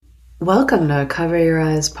Welcome to Cover Your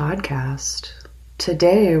Eyes podcast.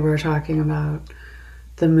 Today we're talking about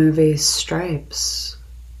the movie Stripes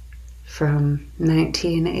from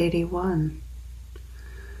 1981.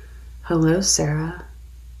 Hello, Sarah.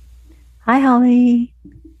 Hi, Holly.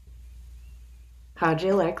 How'd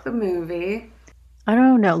you like the movie? I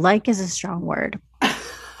don't know. Like is a strong word.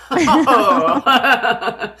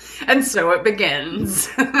 Oh, and so it begins.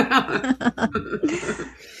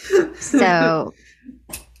 So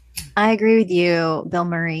I agree with you. Bill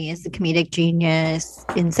Murray is the comedic genius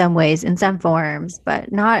in some ways, in some forms,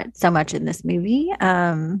 but not so much in this movie.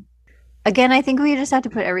 Again, I think we just have to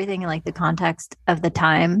put everything in like the context of the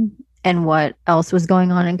time and what else was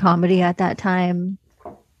going on in comedy at that time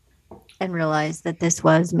and realize that this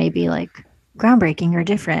was maybe like groundbreaking or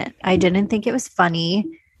different. I didn't think it was funny.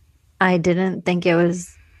 I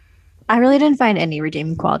really didn't find any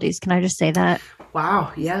redeeming qualities. Can I just say that?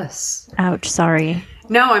 Wow, yes. Ouch, sorry.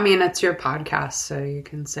 No, I mean, it's your podcast, so you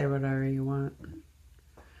can say whatever you want.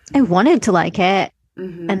 I wanted to like it.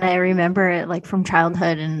 Mm-hmm. And I remember it like from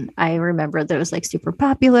childhood. And I remember that it was like super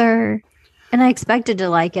popular. And I expected to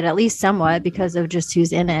like it at least somewhat because of just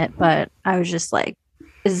who's in it. But I was just like,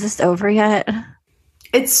 is this over yet?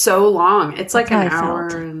 It's so long. It's like That's an how I hour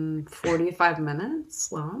felt. and 45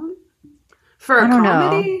 minutes long for a I don't know.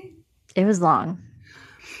 comedy. It was long.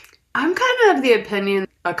 I'm kind of of the opinion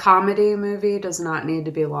a comedy movie does not need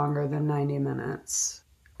to be longer than 90 minutes.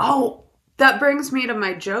 Oh, that brings me to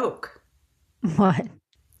my joke. What?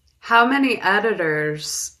 How many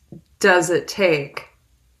editors does it take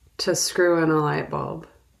to screw in a light bulb?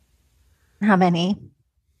 How many?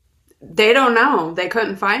 They don't know. They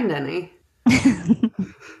couldn't find any.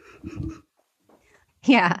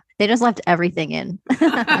 Yeah, they just left everything in.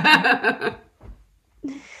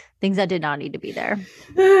 Things that did not need to be there.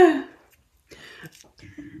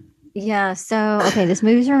 Yeah, so okay, this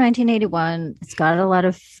movie's from 1981. It's got a lot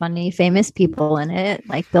of funny, famous people in it,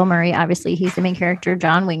 like Bill Murray. Obviously, he's the main character,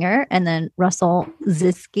 John Winger, and then Russell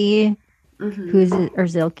Zisky, or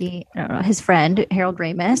Zilke, I don't know, his friend Harold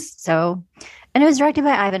Ramis. So, and it was directed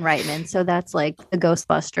by Ivan Reitman. So that's like the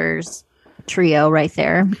Ghostbusters trio right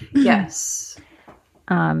there. Yes.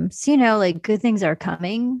 So like good things are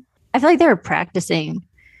coming. I feel like they were practicing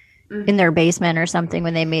in their basement or something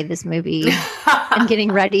when they made this movie and getting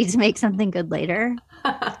ready to make something good later.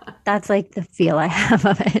 That's like the feel I have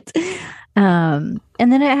of it. And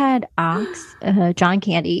then it had Ox, John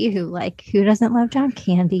Candy, who doesn't love John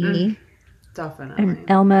Candy? Definitely. And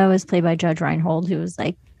Elmo was played by Judge Reinhold, who was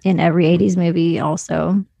like in every 80s movie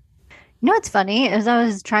also. You know what's funny is I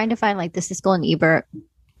was trying to find like the Siskel and Ebert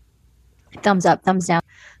thumbs up, thumbs down,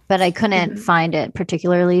 but I couldn't find it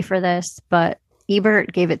particularly for this. But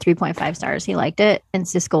Ebert gave it 3.5 stars. He liked it, and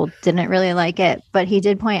Siskel didn't really like it. But he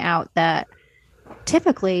did point out that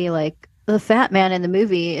typically, like, the fat man in the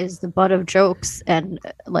movie is the butt of jokes and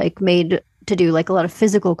like made to do like a lot of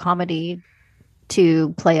physical comedy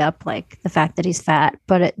to play up like the fact that he's fat.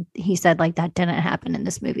 But he said like that didn't happen in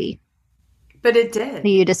this movie. But it did. Do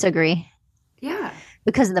you disagree? Yeah.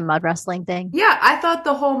 Because of the mud wrestling thing? Yeah, I thought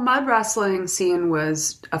the whole mud wrestling scene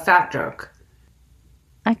was a fat joke.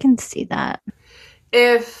 I can see that.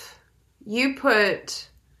 If you put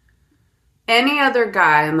any other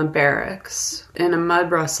guy in the barracks in a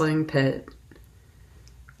mud wrestling pit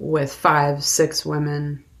with 5, 6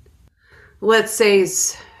 women, let's say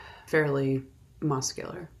he's fairly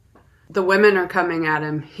muscular. The women are coming at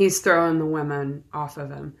him. He's throwing the women off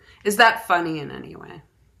of him. Is that funny in any way?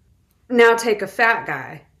 Now take a fat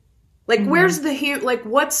guy. Like, where's the like,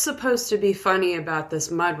 what's supposed to be funny about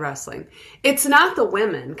this mud wrestling? It's not the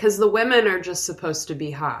women, because the women are just supposed to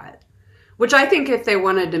be hot. Which I think if they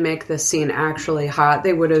wanted to make this scene actually hot,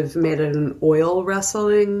 they would have made it an oil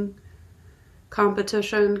wrestling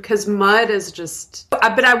competition. Because mud is just...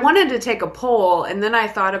 But I wanted to take a poll, and then I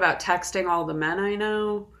thought about texting all the men I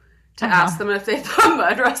know to ask them if they thought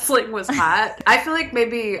mud wrestling was hot. I feel like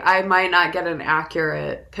maybe I might not get an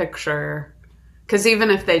accurate picture. Because even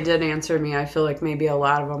if they did answer me, I feel like maybe a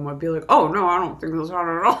lot of them would be like, oh, no, I don't think this is hot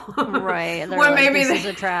at all. Right. And they're well, like, maybe this is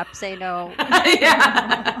a trap. Say no.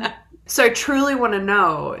 Yeah. So I truly want to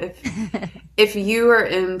know if you are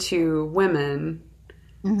into women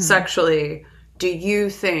sexually, do you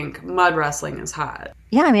think mud wrestling is hot?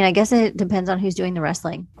 Yeah, I mean, I guess it depends on who's doing the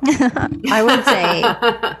wrestling. I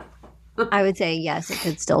would say yes, it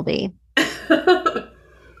could still be.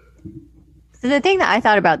 So the thing that I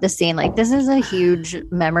thought about this scene, like this is a huge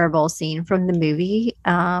memorable scene from the movie.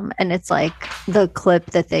 And it's like the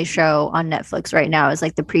clip that they show on Netflix right now is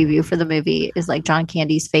like the preview for the movie is like John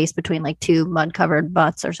Candy's face between like two mud covered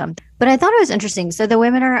butts or something. But I thought it was interesting. So the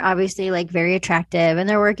women are obviously like very attractive and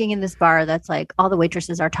they're working in this bar that's like all the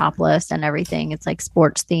waitresses are topless and everything. It's like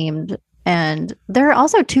sports themed. And there are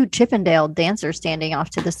also two Chippendale dancers standing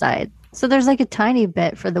off to the side. So there's like a tiny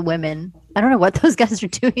bit for the women. I don't know what those guys are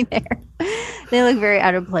doing there. They look very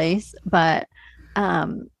out of place. But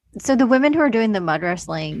so the women who are doing the mud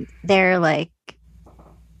wrestling, they're like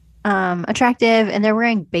attractive and they're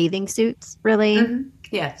wearing bathing suits, really. Mm-hmm.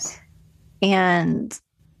 Yes. And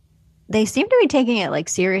they seem to be taking it like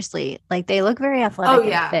seriously. Like they look very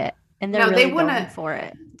athletic and fit. And they're really going for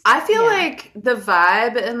it. I feel like the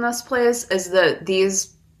vibe in this place is that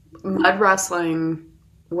these mud wrestling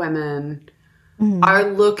women are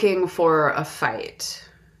looking for a fight.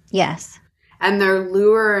 Yes. And they're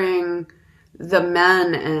luring the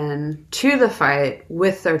men in to the fight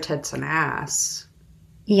with their tits and ass.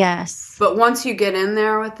 Yes. But once you get in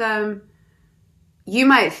there with them, you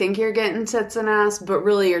might think you're getting tits and ass, but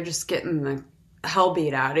really you're just getting the hell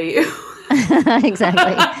beat out of you.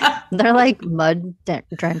 Exactly. They're like mud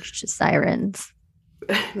drenched sirens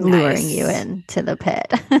luring you into the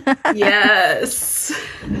pit. Yes,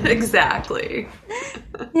 exactly.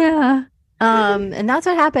 Yeah. And that's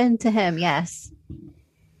what happened to him. Yes.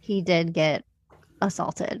 He did get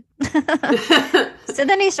assaulted. So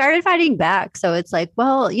then he started fighting back. So it's like,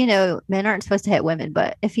 well, you know, men aren't supposed to hit women,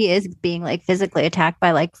 but if he is being like physically attacked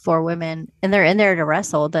by like 4 women and they're in there to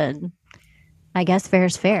wrestle, then I guess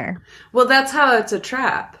fair's fair. Well, that's how it's a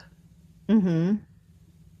trap. Mm-hmm.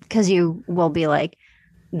 Because you will be like,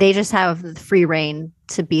 they just have free reign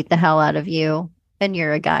to beat the hell out of you, and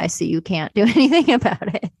you're a guy, so you can't do anything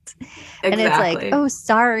about it. Exactly. And it's like, oh,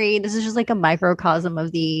 sorry, this is just like a microcosm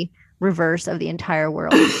of the reverse of the entire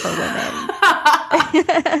world for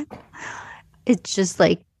women. It's just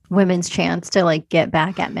like women's chance to like get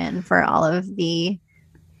back at men for all of the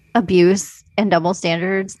abuse and double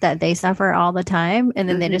standards that they suffer all the time, and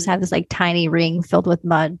then they just have this like tiny ring filled with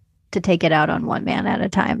mud to take it out on one man at a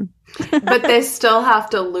time. But they still have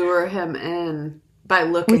to lure him in by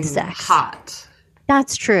looking hot.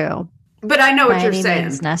 That's true. But I know what you're saying.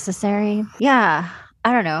 It's necessary. Yeah.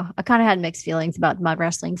 I don't know. I kind of had mixed feelings about the mud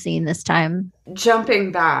wrestling scene this time.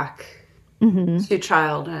 Jumping back to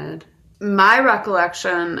childhood, my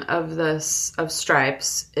recollection of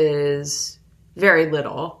Stripes is very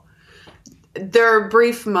little. There are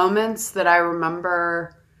brief moments that I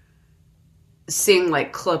remember seeing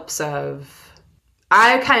like clips of.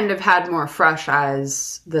 I kind of had more fresh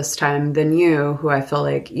eyes this time than you, who I feel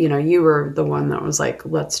like, you know, you were the one that was like,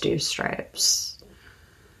 let's do Stripes.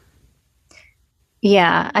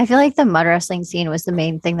 Yeah, I feel like the mud wrestling scene was the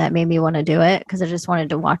main thing that made me want to do it, because I just wanted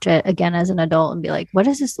to watch it again as an adult and be like, what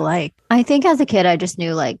is this like? I think as a kid, I just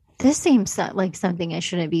knew like, this seems like something I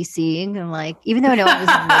shouldn't be seeing. And like, even though no one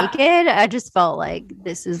was naked, I just felt like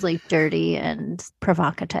this is like dirty and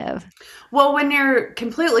provocative. Well, when you're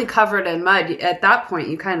completely covered in mud, at that point,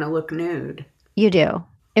 you kind of look nude. You do.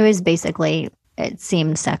 It was basically, it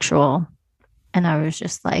seemed sexual. And I was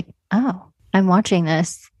just like, oh, I'm watching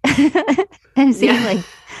this. And seeing like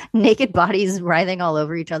naked bodies writhing all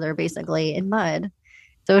over each other, basically in mud.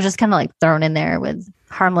 So it was just kind of like thrown in there with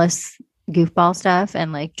harmless goofball stuff,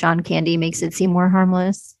 and like John Candy makes it seem more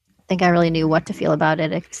harmless. I think I really knew what to feel about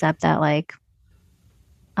it, except that like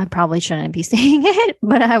I probably shouldn't be seeing it,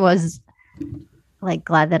 but I was like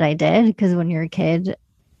glad that I did, because when you're a kid,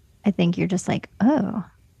 I think you're just like, oh,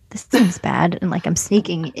 this seems bad, and like I'm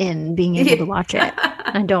sneaking in being able to watch it.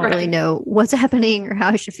 I don't really know what's happening or how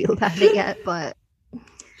I should feel about it yet, but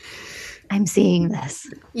I'm seeing this.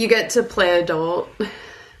 You get to play adult.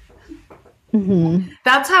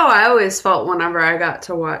 That's how I always felt whenever I got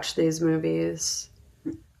to watch these movies,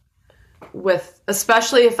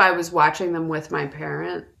 especially if I was watching them with my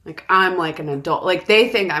parent. Like, I'm like an adult. Like, they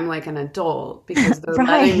think I'm like an adult because they're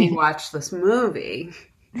letting me watch this movie.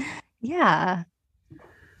 Yeah.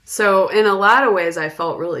 So in a lot of ways, I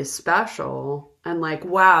felt really special and like,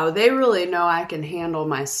 wow, they really know I can handle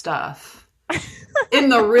my stuff in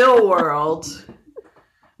the real world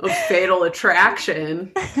of Fatal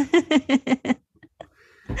Attraction.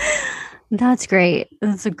 That's great.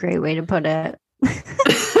 That's a great way to put it.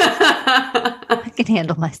 I can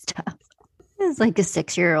handle my stuff. It's like a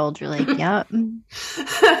 6-year-old. You're like, yep,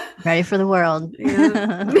 ready for the world.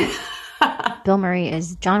 Yeah. Bill Murray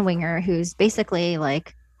is John Winger, who's basically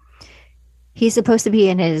like, he's supposed to be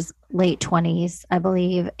in his late 20s, I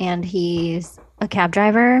believe, and he's a cab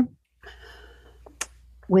driver.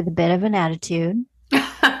 with a bit of an attitude.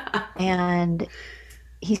 And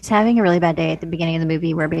he's having a really bad day at the beginning of the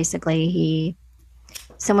movie where basically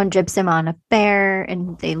someone gyps him on a fare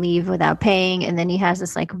and they leave without paying. And then he has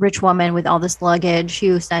this like rich woman with all this luggage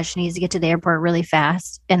who says she needs to get to the airport really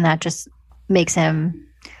fast. And that just makes him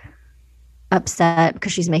upset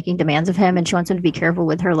because she's making demands of him and she wants him to be careful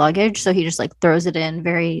with her luggage. So he just like throws it in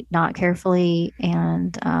very not carefully.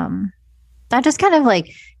 And that just kind of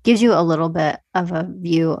like gives you a little bit of a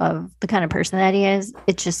view of the kind of person that he is.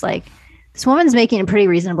 It's just like this woman's making a pretty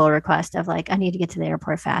reasonable request of like, I need to get to the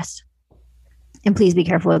airport fast and please be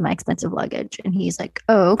careful with my expensive luggage. And he's like,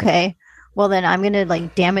 oh, okay. Well, then I'm going to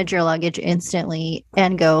like damage your luggage instantly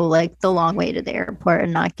and go like the long way to the airport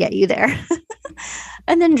and not get you there.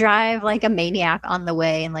 And then drive like a maniac on the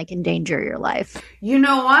way and like endanger your life. You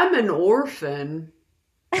know, I'm an orphan.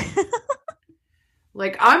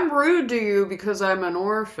 Like, I'm rude to you because I'm an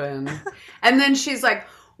orphan. And then she's like,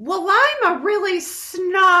 well, I'm a really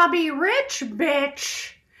snobby rich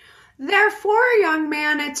bitch. Therefore, young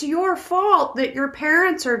man, it's your fault that your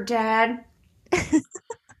parents are dead.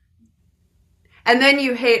 And then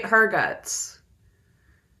you hate her guts.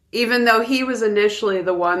 Even though he was initially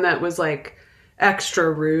the one that was like extra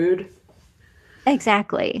rude.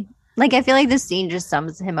 Exactly. Like, I feel like this scene just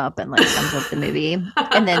sums him up and like sums up the movie.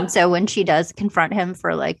 And then so when she does confront him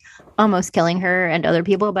for like almost killing her and other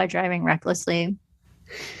people by driving recklessly,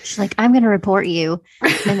 she's like, I'm going to report you.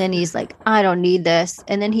 And then he's like, I don't need this.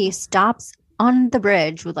 And then he stops on the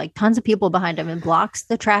bridge with like tons of people behind him and blocks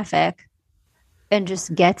the traffic and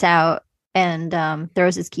just gets out and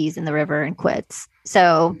throws his keys in the river and quits.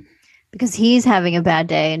 So because he's having a bad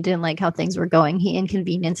day and didn't like how things were going, he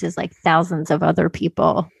inconveniences like thousands of other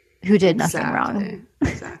people who did nothing wrong.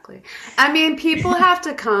 Exactly. I mean, people have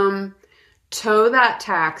to come tow that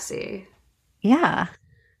taxi. Yeah.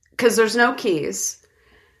 Because there's no keys.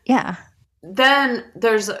 Yeah. Then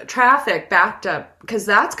there's traffic backed up because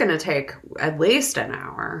that's going to take at least an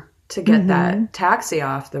hour to get that taxi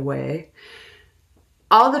off the way.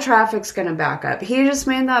 All the traffic's going to back up. He just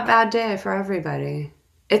made that bad day for everybody.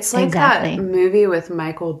 It's like that movie with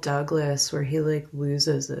Michael Douglas where he like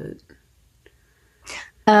loses it.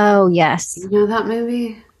 Oh, yes. You know that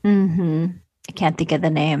movie? Mm-hmm. I can't think of the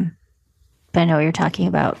name, but I know what you're talking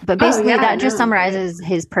about. But basically that just summarizes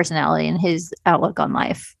his personality and his outlook on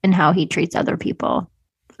life and how he treats other people.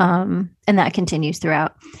 And that continues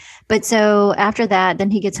throughout. But so after that,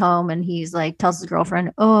 then he gets home and he's like, tells his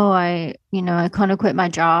girlfriend, oh, I kind of quit my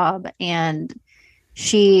job. And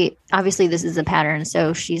she, obviously this is a pattern.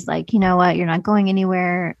 So she's like, you know what? You're not going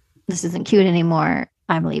anywhere. This isn't cute anymore.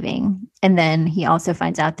 I'm leaving. And then he also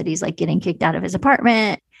finds out that he's like getting kicked out of his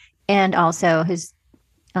apartment. And also his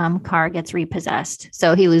car gets repossessed.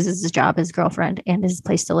 So he loses his job, his girlfriend, and his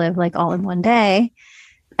place to live like all in one day.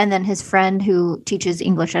 And then his friend who teaches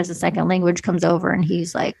English as a second language comes over and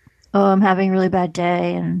he's like, oh, I'm having a really bad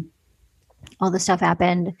day. And all this stuff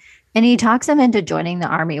happened. And he talks him into joining the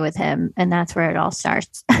army with him. And that's where it all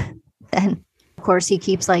starts. Then, of course, he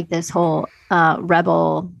keeps like this whole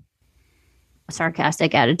rebel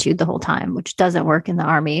sarcastic attitude the whole time, which doesn't work in the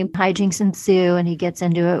army. Hijinks ensue and he gets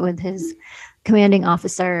into it with his commanding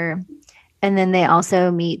officer. And then they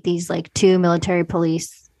also meet these like two military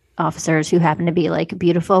police officers who happen to be like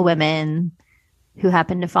beautiful women who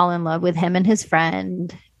happen to fall in love with him and his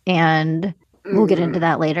friend. And we'll get into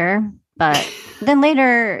that later. But then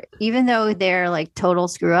later, even though they're like total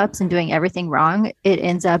screw ups and doing everything wrong, it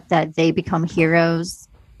ends up that they become heroes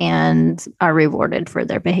and are rewarded for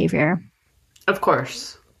their behavior. Of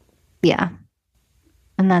course. Yeah.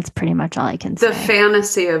 And that's pretty much all I can say. The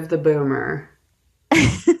fantasy of the boomer.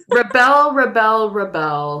 Rebel, rebel,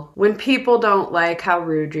 rebel. When people don't like how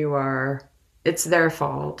rude you are, it's their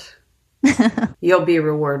fault. You'll be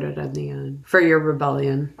rewarded in the end for your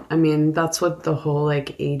rebellion. I mean, that's what the whole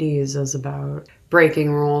like 80s is about.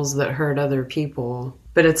 Breaking rules that hurt other people.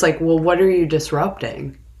 But it's like, well, what are you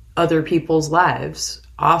disrupting? Other people's lives.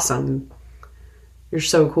 Awesome. You're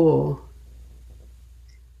so cool.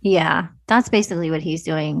 Yeah, that's basically what he's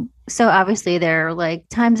doing. So obviously there are like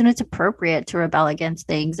times when it's appropriate to rebel against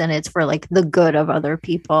things and it's for like the good of other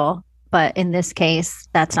people. But in this case,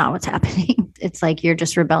 that's not what's happening. It's like you're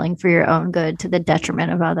just rebelling for your own good to the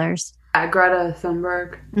detriment of others. Greta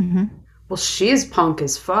Thunberg? Mm-hmm. Well, she's punk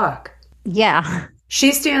as fuck. Yeah.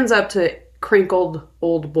 She stands up to crinkled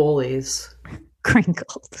old bullies.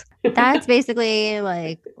 Crinkled. That's basically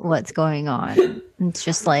like what's going on. It's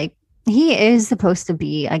just like he is supposed to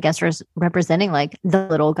be, I guess, representing like the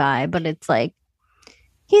little guy, but it's like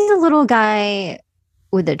he's a little guy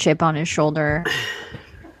with a chip on his shoulder.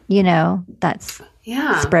 You know, that's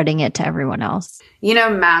Yeah. spreading it to everyone else. You know,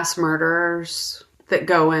 mass murderers that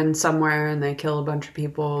go in somewhere and they kill a bunch of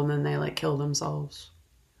people and then they like kill themselves,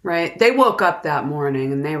 right? They woke up that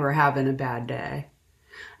morning and they were having a bad day.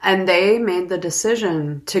 And they made the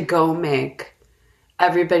decision to go make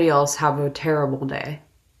everybody else have a terrible day,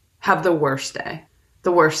 have the worst day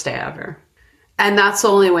ever. And that's the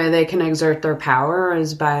only way they can exert their power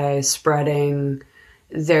is by spreading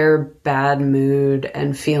their bad mood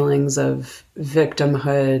and feelings of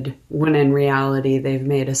victimhood when in reality they've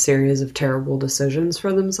made a series of terrible decisions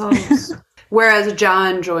for themselves. Whereas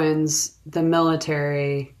John joins the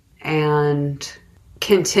military and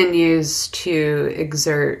continues to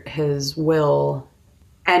exert his will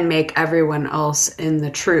and make everyone else in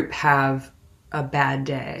the troop have a bad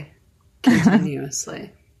day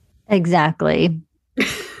continuously. Exactly.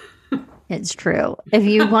 It's true. If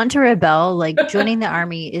you want to rebel, like joining the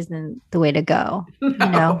army isn't the way to go. No. You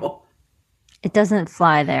know, it doesn't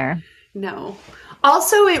fly there. No.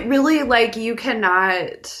 Also, it really, like, you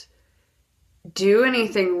cannot do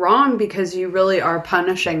anything wrong because you really are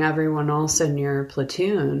punishing everyone else in your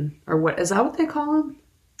platoon. Or what, is that what they call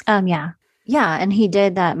them? Yeah. Yeah. And he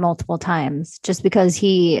did that multiple times just because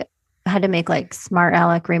he had to make like smart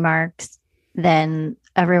aleck remarks. Then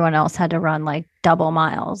everyone else had to run like double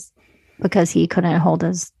miles because he couldn't hold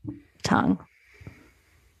his tongue.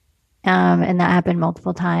 And that happened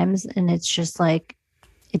multiple times. And it's just like,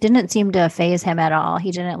 it didn't seem to faze him at all.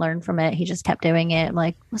 He didn't learn from it. He just kept doing it. I'm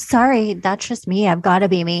like, well, sorry, that's just me. I've got to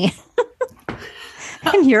be me.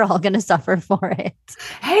 And you're all going to suffer for it.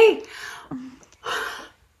 Hey,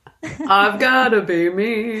 I've got to be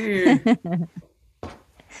me.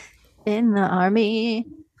 In the army.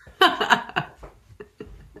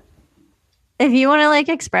 If you want to like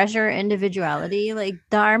express your individuality, like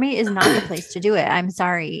the army is not the place to do it. I'm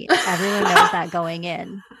sorry. Everyone knows that going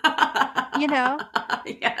in. You know?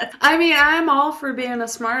 Yes. I mean, I'm all for being a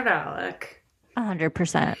smart aleck.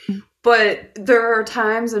 100%. But there are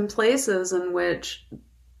times and places in which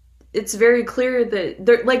it's very clear that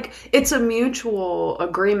there, like, it's a mutual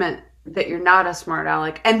agreement that you're not a smart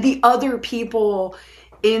aleck, and the other people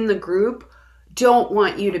in the group don't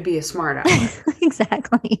want you to be a smart aleck.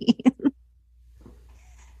 Exactly.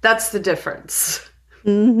 That's the difference.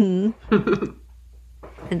 Mm-hmm.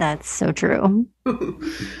 That's so true.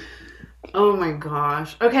 Oh my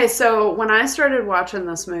gosh. Okay, so when I started watching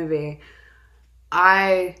this movie,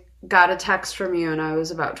 I got a text from you and I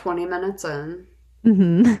was about 20 minutes in.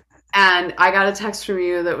 Mm-hmm. And I got a text from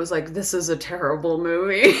you that was like, this is a terrible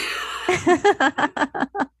movie.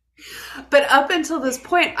 But up until this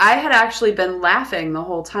point, I had actually been laughing the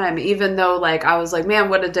whole time, even though, like, I was like, man,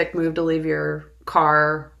 what a dick move to leave your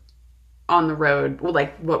car on the road. Well,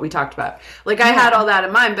 like what we talked about. Like, I had all that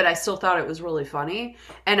in mind, but I still thought it was really funny.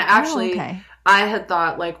 And actually, I had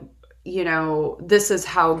thought, like, you know, this is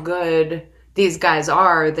how good these guys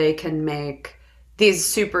are. They can make these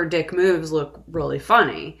super dick moves look really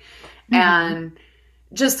funny. Mm-hmm. And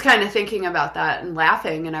just kind of thinking about that and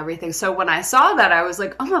laughing and everything. So when I saw that, I was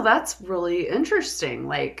like, oh, that's really interesting.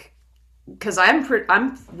 Like, because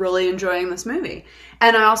I'm really enjoying this movie.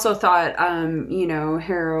 And I also thought, you know,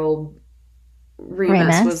 Harold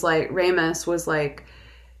Ramis was like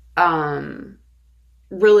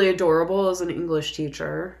really adorable as an English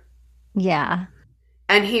teacher. Yeah.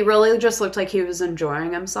 And he really just looked like he was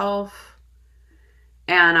enjoying himself.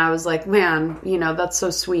 And I was like, man, you know, that's so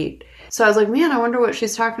sweet. So I was like, man, I wonder what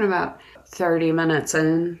she's talking about. 30 minutes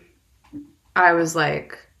in, I was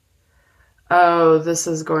like, oh, this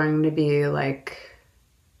is going to be like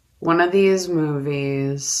one of these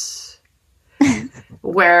movies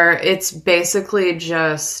where it's basically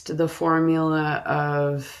just the formula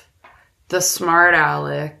of the smart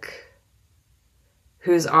aleck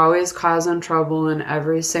who's always causing trouble in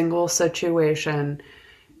every single situation,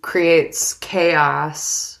 creates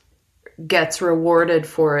chaos, gets rewarded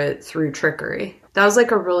for it through trickery. That was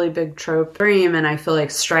like a really big trope dream, and I feel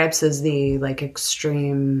like Stripes is the like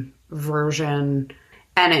extreme version.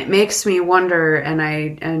 And it makes me wonder, and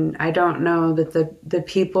I don't know that the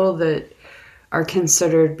people that are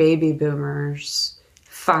considered baby boomers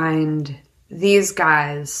find these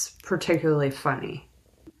guys particularly funny.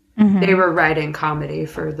 Mm-hmm. They were writing comedy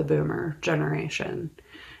for the boomer generation,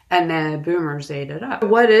 and the boomers ate it up.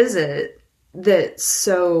 What is it that's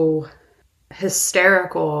so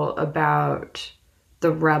hysterical about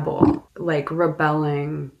the rebel, like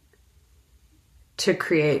rebelling to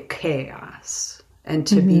create chaos and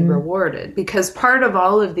to be rewarded? Because part of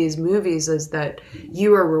all of these movies is that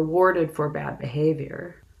you are rewarded for bad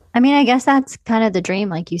behavior. I mean, I guess that's kind of the dream,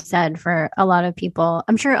 like you said, for a lot of people.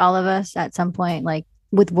 I'm sure all of us at some point, like,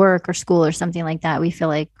 with work or school or something like that, we feel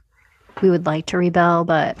like we would like to rebel,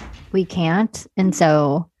 but we can't. And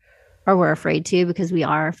so, or we're afraid to because we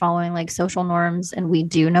are following like social norms and we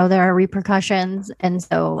do know there are repercussions. And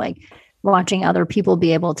so, like, watching other people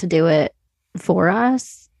be able to do it for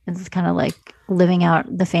us is kind of like living out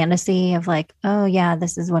the fantasy of like, oh, yeah,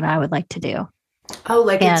 this is what I would like to do. Oh,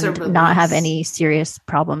 like it's a And release. not have any serious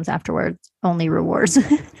problems afterwards, only rewards.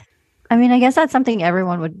 I mean, I guess that's something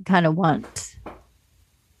everyone would kind of want,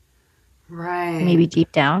 Right. maybe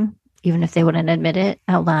deep down, even if they wouldn't admit it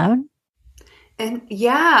out loud. And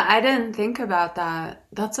yeah, I didn't think about that.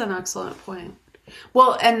 That's an excellent point.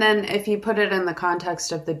 Well, and then if you put it in the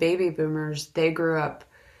context of the baby boomers, they grew up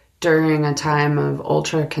during a time of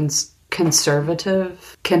ultra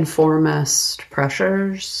conservative, conformist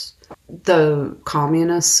pressures, the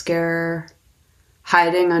communist scare,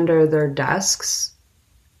 hiding under their desks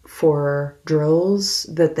for drills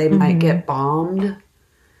that they might get bombed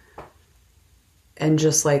and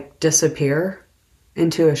just like disappear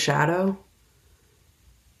into a shadow.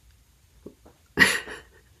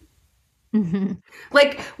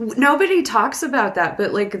 Like, nobody talks about that,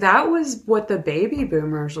 but like that was what the baby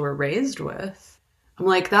boomers were raised with. I'm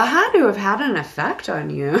like, that had to have had an effect on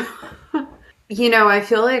you. You know, I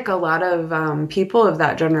feel like a lot of people of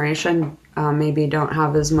that generation maybe don't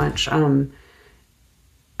have as much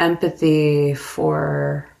empathy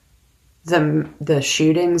for the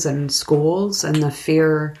shootings in schools and the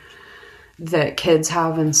fear that kids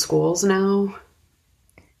have in schools now.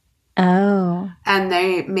 Oh. And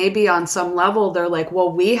they maybe on some level they're like,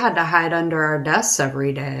 well, we had to hide under our desks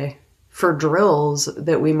every day for drills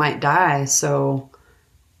that we might die, so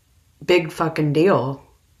big fucking deal.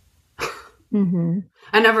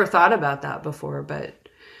 I never thought about that before, but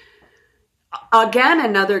again,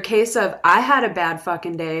 another case of I had a bad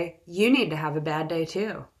fucking day. You need to have a bad day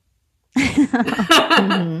too.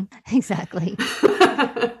 Exactly.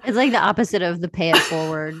 It's like the opposite of the pay it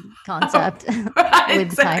forward concept Right,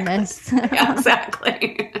 with kindness. Yeah,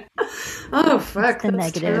 exactly. Oh, fuck. It's the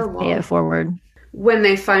that's negative terrible. pay it forward. When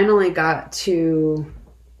they finally got to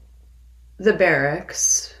the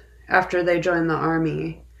barracks after they joined the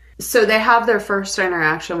army, so they have their first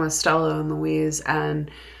interaction with Stella and Louise,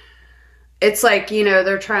 and it's like, you know,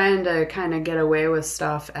 they're trying to kind of get away with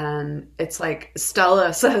stuff, and it's like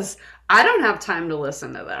Stella says, I don't have time to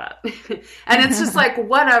listen to that. And it's just like,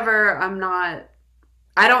 whatever,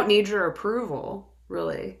 I don't need your approval,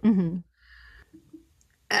 really.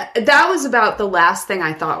 That was about the last thing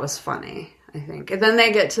I thought was funny, I think. And then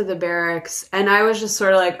they get to the barracks, and I was just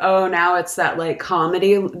sort of like, oh, now it's that like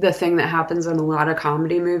comedy, the thing that happens in a lot of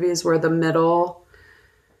comedy movies where the middle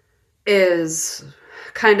is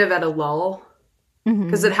kind of at a lull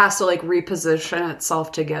because it has to like reposition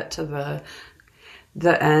itself to get to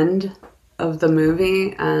the end of the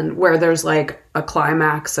movie, and where there's like a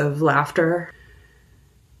climax of laughter.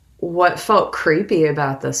 What felt creepy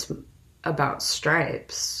about this, about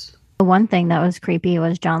Stripes? The one thing that was creepy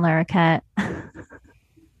was John Larroquette,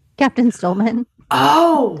 Captain Stillman.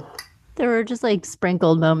 Oh, There were just like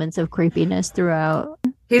sprinkled moments of creepiness throughout.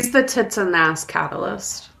 he's the tits and ass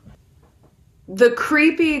catalyst. The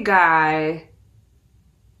creepy guy,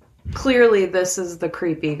 clearly this is the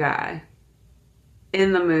creepy guy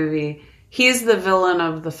in the movie. He's the villain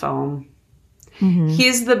of the film.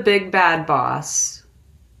 He's the big bad boss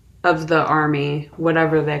of the army,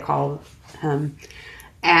 whatever they call him.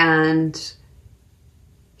 And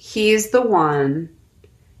he's the one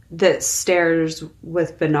that stares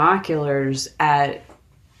with binoculars at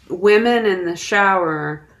women in the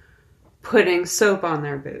shower putting soap on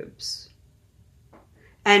their boobs.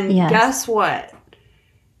 And guess what?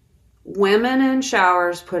 Women in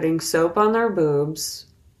showers putting soap on their boobs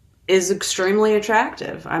is extremely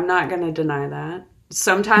attractive. I'm not going to deny that.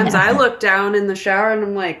 Sometimes I look down in the shower and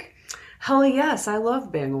I'm like, hell yes, I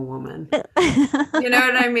love being a woman. You know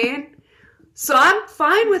what I mean? So I'm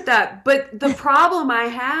fine with that. But the problem I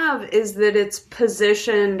have is that it's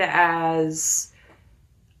positioned as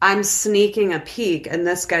I'm sneaking a peek and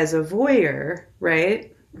this guy's a voyeur,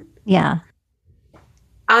 right? Yeah.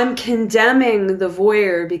 I'm condemning the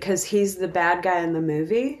voyeur because he's the bad guy in the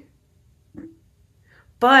movie.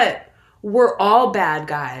 But we're all bad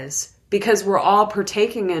guys because we're all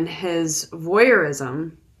partaking in his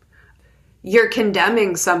voyeurism. You're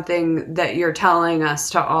condemning something that you're telling us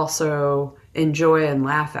to also enjoy and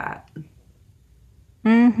laugh at.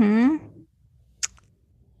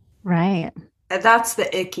 Right. And that's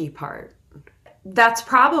the icky part. That's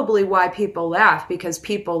probably why people laugh, because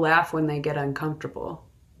people laugh when they get uncomfortable.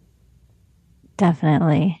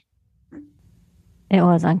 Definitely. It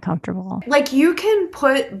was uncomfortable. Like, you can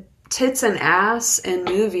put tits and ass in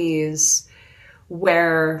movies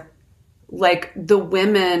where like the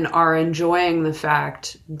women are enjoying the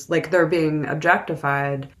fact like they're being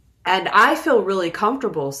objectified, and I feel really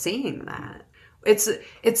comfortable seeing that. It's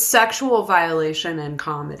sexual violation in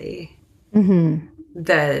comedy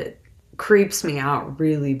that creeps me out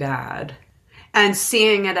really bad. And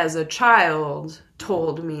seeing it as a child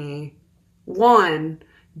told me, one,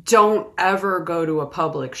 don't ever go to a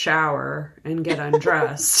public shower and get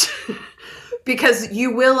undressed because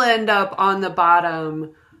you will end up on the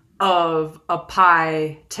bottom of a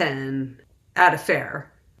pie tin at a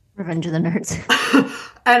fair. Revenge of the Nerds.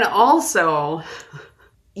 And also,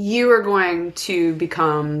 you are going to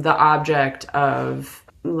become the object of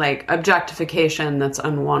like objectification that's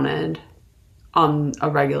unwanted on a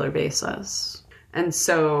regular basis. And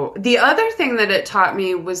so the other thing that it taught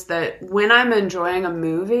me was that when I'm enjoying a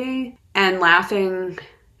movie and laughing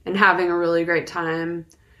and having a really great time,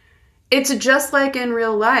 it's just like in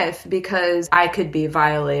real life, because I could be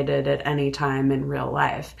violated at any time in real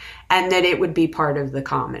life, and that it would be part of the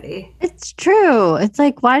comedy. It's true. It's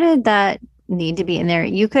like, why did that need to be in there?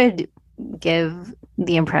 You could give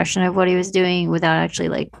the impression of what he was doing without actually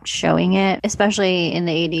like showing it. Especially in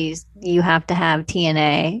the 80s, you have to have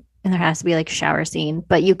TNA and there has to be like a shower scene,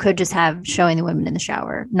 but you could just have showing the women in the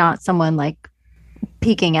shower, not someone like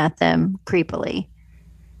peeking at them creepily,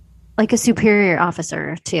 like a superior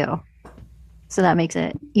officer too. So that makes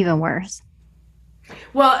it even worse.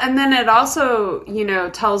 Well, and then it also, you know,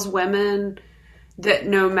 tells women that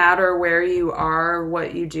no matter where you are,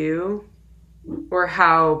 what you do, or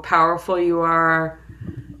how powerful you are,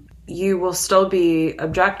 you will still be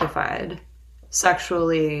objectified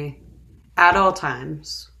sexually at all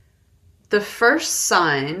times. The first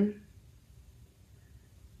sign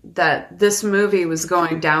that this movie was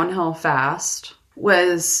going downhill fast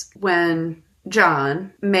was when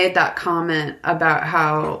John made that comment about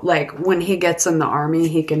how, like, when he gets in the army,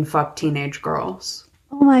 he can fuck teenage girls.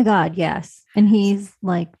 Oh my God, yes. And he's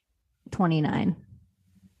like 29.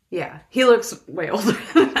 Yeah, he looks way older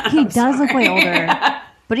than that. He does look way older. Yeah.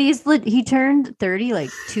 But he turned 30 like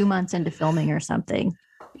 2 months into filming or something.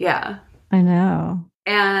 Yeah. I know.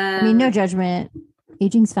 And I mean, no judgment.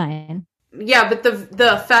 Aging's fine. Yeah, but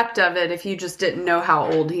the effect of it, if you just didn't know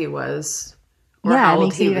how old he was, or how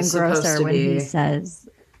old he was supposed to be. He says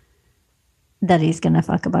that he's gonna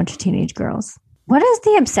fuck a bunch of teenage girls. What is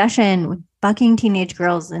the obsession with fucking teenage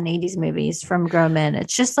girls in 80s movies from grown men?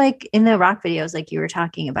 It's just like in the rock videos, like you were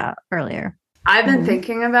talking about earlier. I've been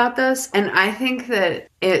thinking about this, and I think that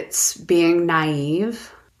it's being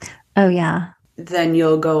naive. Oh yeah. Then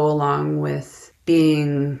you'll go along with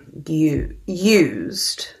being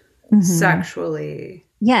used sexually.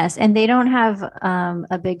 Yes, and they don't have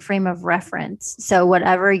a big frame of reference. So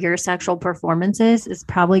whatever your sexual performance is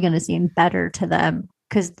probably going to seem better to them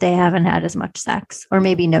because they haven't had as much sex or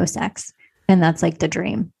maybe no sex. And that's like the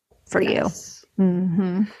dream for you.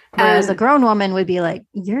 Whereas a grown woman would be like,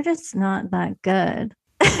 you're just not that good.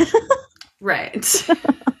 Right.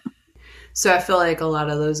 So I feel like a lot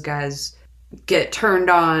of those guys get turned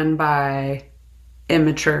on by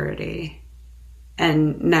immaturity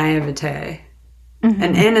and naivete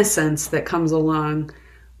and innocence that comes along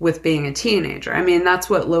with being a teenager. I mean, that's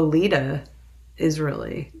what Lolita is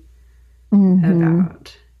really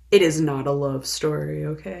about. It is not a love story,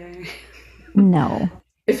 okay? No.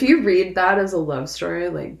 If you read that as a love story,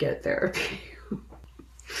 like, get therapy.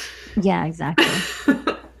 Yeah, exactly.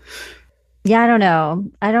 Yeah, I don't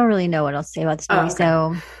know. I don't really know what else to say about this movie. Okay.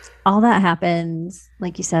 So all that happens,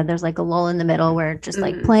 like you said, there's like a lull in the middle where just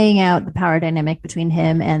like playing out the power dynamic between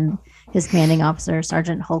him and his commanding officer,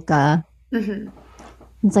 Sergeant Hulka.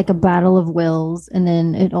 It's like a battle of wills. And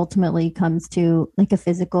then it ultimately comes to like a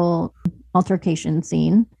physical altercation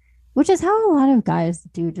scene, which is how a lot of guys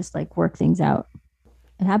do just like work things out.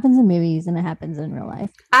 It happens in movies and it happens in real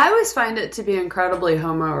life. I always find it to be incredibly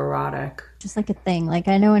homoerotic. Just like a thing. Like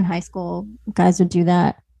I know in high school, guys would do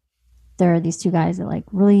that. There are these two guys that like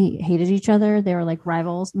really hated each other. They were like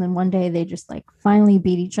rivals. And then one day they just like finally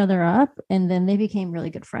beat each other up. And then they became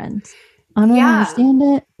really good friends. I don't understand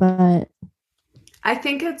it, but I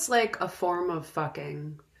think it's like a form of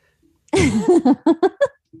fucking.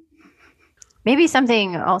 Maybe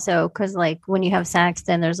something also because like when you have sex,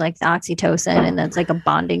 then there's like the oxytocin and that's like a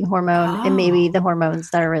bonding hormone. And maybe the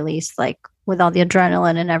hormones that are released like with all the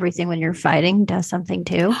adrenaline and everything when you're fighting does something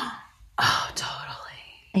too. Oh, totally.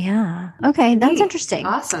 Yeah. Okay. That's interesting.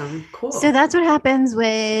 Awesome. Cool. So that's what happens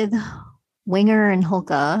with Winger and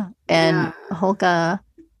Hulka. And Hulka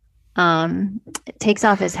takes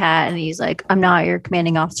off his hat and he's like, I'm not your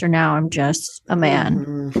commanding officer now. I'm just a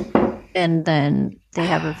man. And then they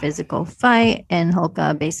have a physical fight, and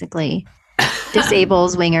Hulka basically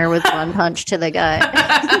disables Winger with one punch to the gut.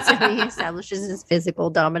 So he establishes his physical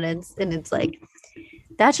dominance, and it's like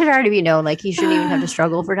that should already be known. Like, he shouldn't even have to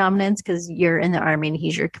struggle for dominance because you're in the army and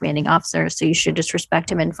he's your commanding officer. So you should just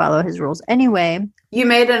respect him and follow his rules anyway. You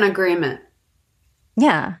made an agreement.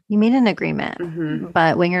 Yeah, you made an agreement. Mm-hmm.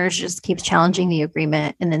 But Wingers just keeps challenging the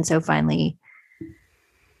agreement. And then so finally,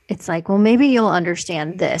 it's like, well, maybe you'll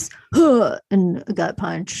understand this. And a gut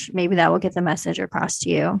punch. Maybe that will get the message across to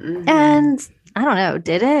you. Mm-hmm. And I don't know.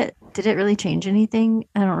 Did it? Did it really change anything?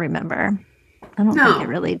 I don't remember. I don't think it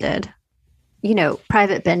really did. You know,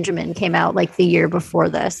 Private Benjamin came out like the year before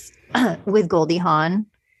this with Goldie Hawn.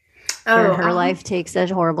 Where her life takes a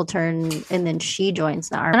horrible turn and then she joins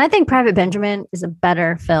the army. And I think Private Benjamin is a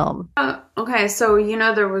better film. Okay, so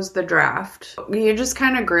there was the draft. You just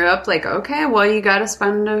kind of grew up like, okay, well, you got to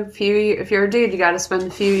spend if you're a dude, you got to spend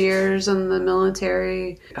a few years in the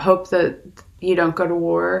military, hope that you don't go to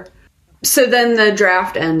war. So then the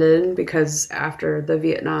draft ended because after the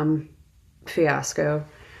Vietnam fiasco,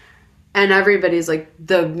 and everybody's like,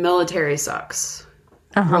 the military sucks.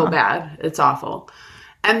 Real bad. It's awful.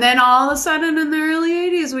 And then all of a sudden in the early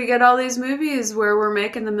 80s, we get all these movies where we're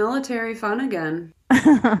making the military fun again.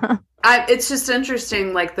 It's just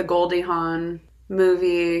interesting, like the Goldie Hawn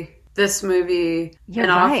movie, this movie,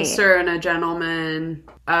 Officer and a Gentleman.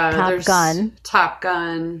 Top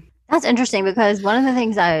Gun. That's interesting because one of the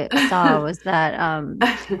things I saw was that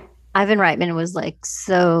Ivan Reitman was like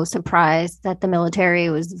so surprised that the military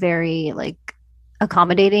was very like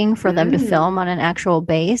accommodating for them to film on an actual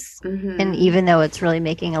base. Mm-hmm. And even though it's really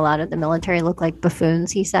making a lot of the military look like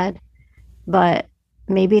buffoons, he said, but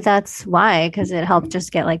maybe that's why, because it helped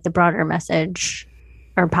just get like the broader message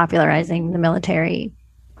or popularizing the military,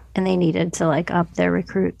 and they needed to like up their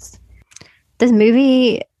recruits. This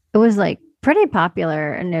movie, it was like pretty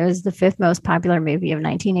popular, and it was the 5th most popular movie of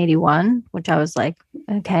 1981, which I was like,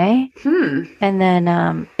 okay. And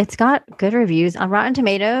then it's got good reviews on Rotten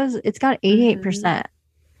Tomatoes. It's got 88%,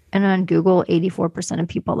 and on Google 84% of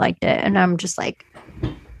people liked it. And I'm just like,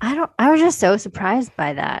 I was just so surprised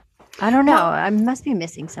by that. I don't know, I must be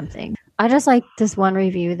missing something. I just like this one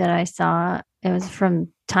review that I saw. It was from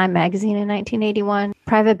Time magazine in 1981.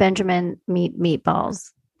 Private Benjamin meet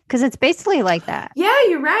meatballs. Because it's basically like that. Yeah,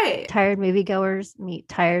 you're right. Tired moviegoers meet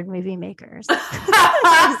tired movie makers.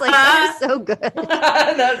 I was like, that is so good.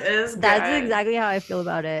 That is good. That's exactly how I feel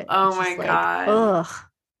about it. Oh my God. Ugh.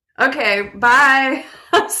 Okay, bye.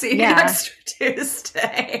 I'll see you next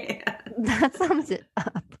Tuesday. That sums it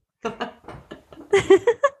up.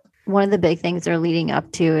 One of the big things they're leading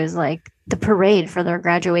up to is like the parade for their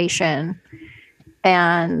graduation.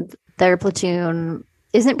 And their platoon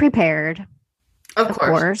isn't prepared. Of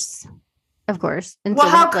course. And well, so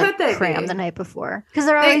how could they cram the night before? Because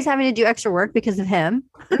they're always having to do extra work because of him.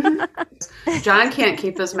 John can't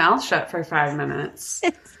keep his mouth shut for 5 minutes.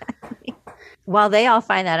 Exactly. While they all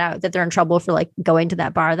find that out, that they're in trouble for like going to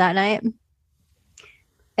that bar that night.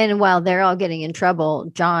 And while they're all getting in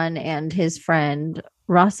trouble, John and his friend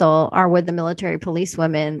Russell are with the military police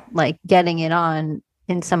women, like getting it on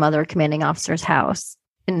in some other commanding officer's house.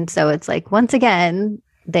 And so it's like, once again,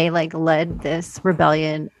 they like led this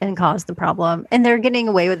rebellion and caused the problem, and they're getting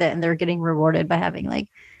away with it, and they're getting rewarded by having like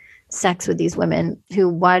sex with these women who,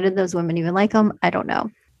 why did those women even like them? I don't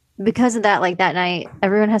know. Because of that, like that night,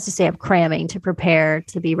 everyone has to stay up cramming to prepare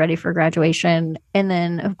to be ready for graduation. And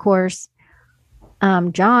then of course,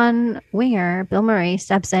 John Winger, Bill Murray,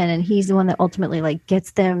 steps in, and he's the one that ultimately like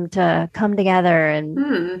gets them to come together.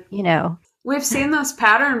 And we've seen this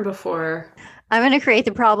pattern before. I'm going to create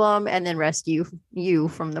the problem and then rescue you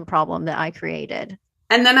from the problem that I created.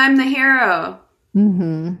 And then I'm the hero.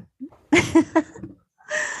 Mm-hmm.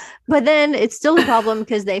 But then it's still a problem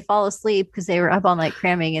because they fall asleep because they were up all night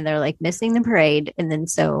cramming, and they're like missing the parade. And then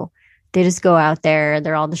so they just go out there,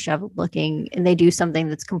 they're all disheveled looking, and they do something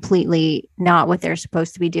that's completely not what they're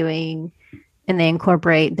supposed to be doing. And they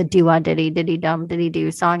incorporate the diddy diddy dum diddy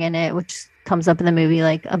do song in it, which comes up in the movie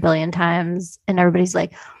like a billion times. And everybody's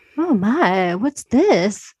like, oh my, what's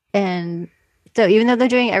this? And so even though they're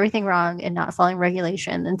doing everything wrong and not following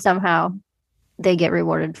regulation, then somehow they get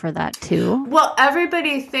rewarded for that too. Well,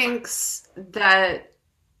 everybody thinks that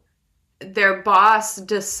their boss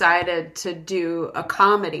decided to do a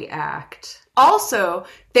comedy act. Also,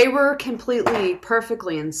 they were completely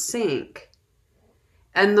perfectly in sync.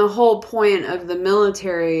 And the whole point of the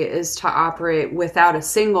military is to operate without a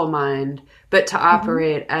single mind, but to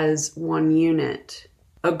operate as one unit.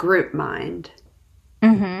 A group mind.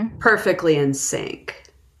 Perfectly in sync.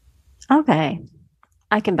 Okay.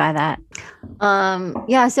 I can buy that.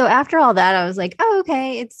 Yeah, so after all that, I was like, oh,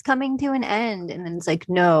 okay, it's coming to an end. And then it's like,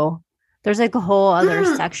 no, there's like a whole other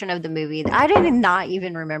Mm, section of the movie that I did not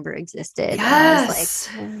even remember existed. And I was like,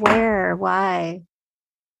 yes. where? Why?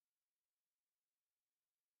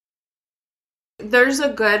 There's a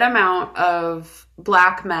good amount of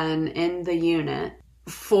black men in the unit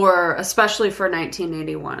for, especially for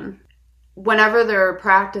 1981. Whenever they're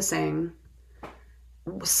practicing,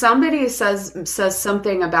 somebody says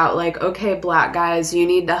something about like, okay, black guys, you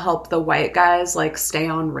need to help the white guys like stay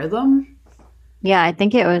on rhythm. Yeah, I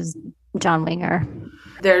think it was John Winger.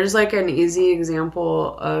 There's like an easy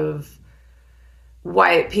example of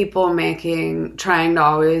white people trying to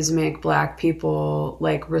always make black people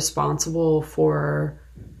like responsible for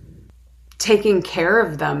taking care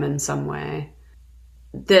of them in some way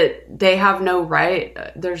that they have no right.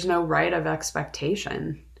 There's no right of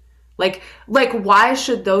expectation. Like why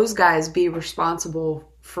should those guys be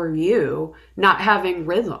responsible for you not having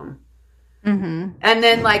rhythm? Mm-hmm. And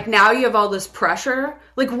then, like, now you have all this pressure.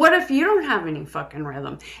 Like, what if you don't have any fucking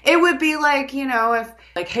rhythm? It would be like, you know, if,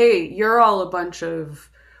 like, hey, you're all a bunch of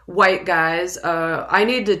white guys. I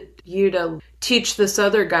need you to teach this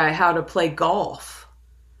other guy how to play golf.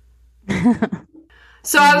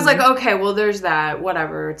 So I was like, Mm-hmm. okay, well, there's that.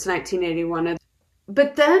 Whatever. It's 1981.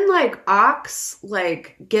 But then, like, Ox,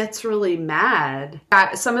 like, gets really mad.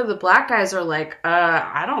 Some of the black guys are like,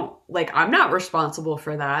 I don't, like, I'm not responsible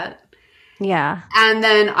for that. Yeah, And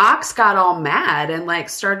then Ox got all mad and like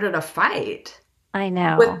started a fight I with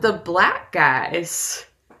know. the black guys.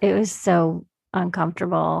 It was so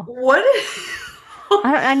uncomfortable. What?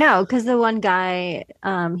 I know, because the one guy,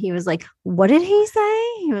 he was like, what did he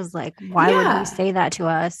say? He was like, why would he Yeah, say that to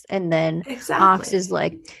us? And then Ox is exactly.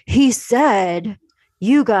 like, he said,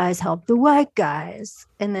 you guys help the white guys.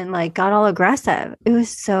 And then like got all aggressive. It was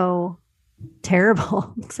so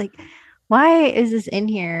terrible. It's like, why is this in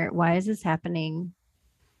here? Why is this happening?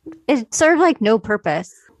 It served like no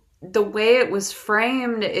purpose. The way it was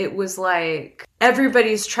framed, it was like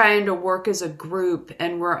everybody's trying to work as a group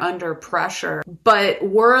and we're under pressure, but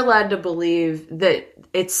we're led to believe that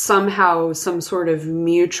it's somehow some sort of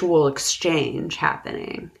mutual exchange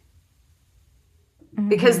happening.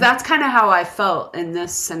 Because Mm-hmm. that's kind of how I felt in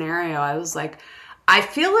this scenario. I was like, I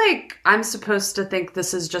feel like I'm supposed to think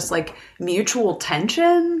this is just like mutual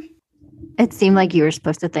tension. It seemed like you were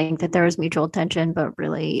supposed to think that there was mutual tension, but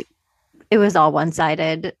really it was all one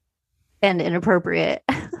sided and inappropriate.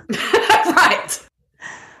 Right.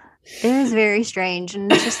 It was very strange.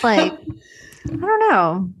 And it's just like, I don't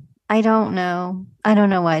know. I don't know. I don't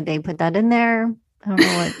know why they put that in there. I don't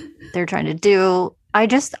know what they're trying to do. I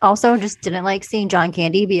just also just didn't like seeing John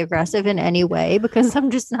Candy be aggressive in any way because I'm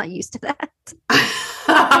just not used to that,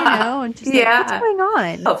 and just like, what's Yeah. going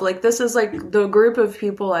on? Like, this is like the group of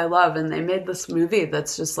people I love, and they made this movie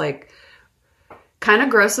that's just like kind of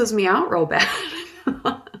grosses me out real bad.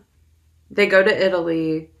 They go to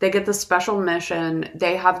Italy, they get the special mission,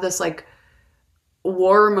 they have this like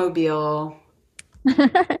war mobile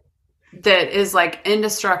that is like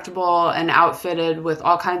indestructible and outfitted with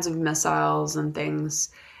all kinds of missiles and things.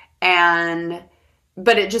 And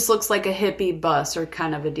but it just looks like a hippie bus or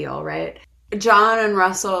kind of a deal, right? John and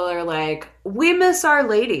Russell are like, we miss our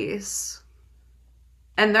ladies.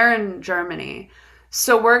 And they're in Germany.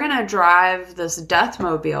 So we're going to drive this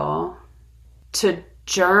Deathmobile to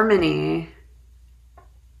Germany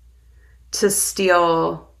to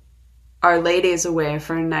steal our ladies away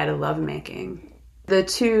for a night of lovemaking. The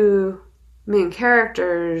two main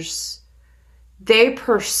characters, they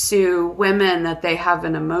pursue women that they have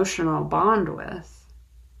an emotional bond with.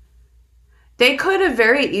 They could have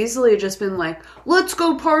very easily just been like, let's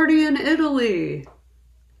go party in Italy.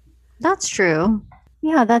 That's true.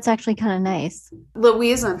 Yeah, that's actually kind of nice.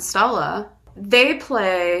 Louise and Stella, they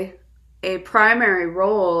play a primary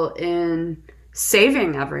role in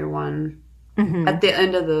saving everyone Mm-hmm. at the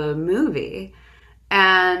end of the movie.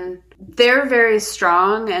 And they're very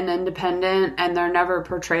strong and independent, and they're never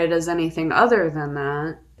portrayed as anything other than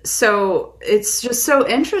that. So it's just so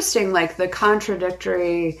interesting, like the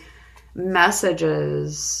contradictory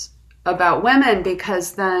messages about women,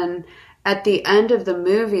 because then at the end of the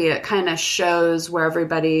movie, it kind of shows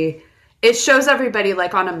it shows everybody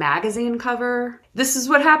like on a magazine cover. This is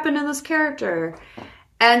what happened to this character.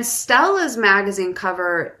 And Stella's magazine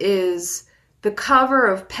cover is the cover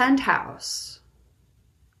of Penthouse.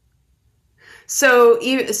 So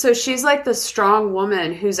she's like the strong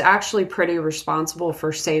woman who's actually pretty responsible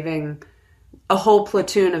for saving a whole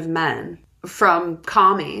platoon of men from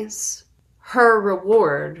commies. Her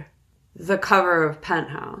reward, the cover of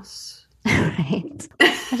Penthouse. Right.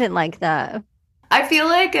 I didn't like that. I feel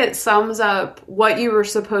like it sums up what you were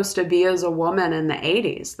supposed to be as a woman in the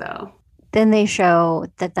 80s, though. Then they show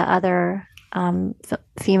that the other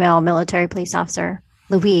female military police officer,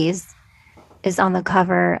 Louise, is on the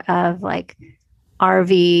cover of like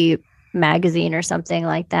RV magazine or something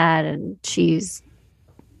like that. And she's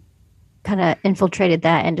kind of infiltrated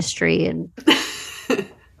that industry and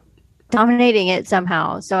dominating it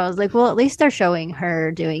somehow. So I was like, well, at least they're showing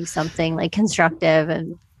her doing something like constructive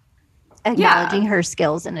and acknowledging her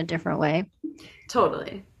skills in a different way.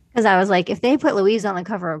 Totally. Because I was like, if they put Louise on the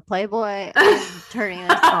cover of Playboy, I'm turning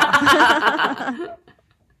this off.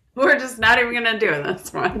 We're just not even going to do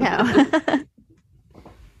this one. No.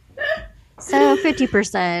 So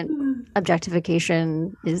 50%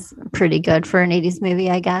 objectification is pretty good for an 80s movie,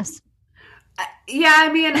 I guess. Yeah,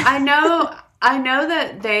 I mean, I know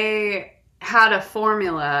that they had a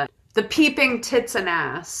formula. The peeping tits and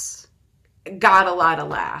ass got a lot of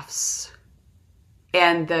laughs.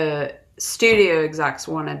 And the studio execs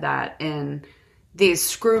wanted that in these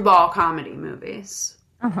screwball comedy movies.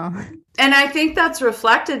 Uh-huh. And I think that's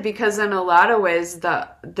reflected because in a lot of ways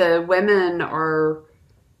the women are,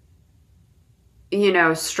 you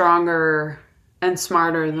know, stronger and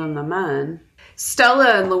smarter than the men.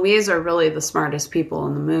 Stella and Louise are really the smartest people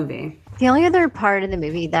in the movie. The only other part of the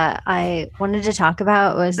movie that I wanted to talk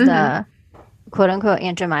about was the quote-unquote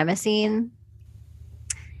Aunt Jemima scene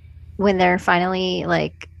when they're finally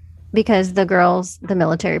like, because the girls, the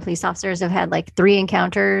military police officers, have had like 3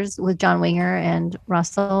 encounters with John Winger and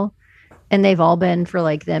Russell, and they've all been for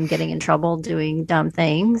like them getting in trouble doing dumb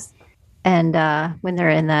things. And when they're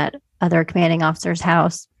in that other commanding officer's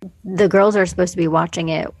house, the girls are supposed to be watching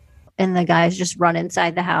it, and the guys just run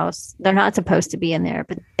inside the house. They're not supposed to be in there,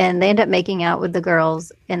 and they end up making out with the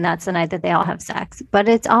girls, and that's the night that they all have sex. But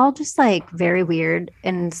it's all just like very weird,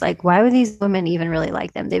 and it's like, why would these women even really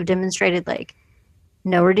like them? They've demonstrated like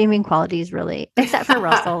no redeeming qualities, really, except for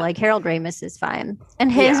Russell. Like Harold Ramis is fine,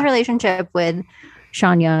 and his relationship with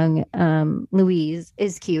Sean Young, Louise,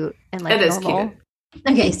 is cute and like it is normal. cute.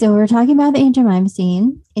 Okay, so we're talking about the Aunt Jemima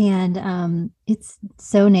scene, and it's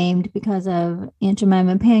so named because of Aunt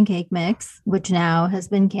Jemima pancake mix, which now has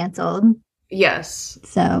been canceled. Yes.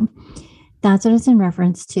 So that's what it's in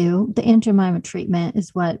reference to. The Aunt Jemima treatment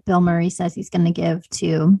is what Bill Murray says he's going to give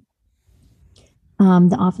to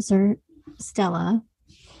the officer Stella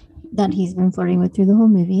that he's been flirting with through the whole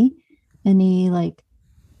movie, and he like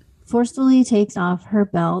forcefully takes off her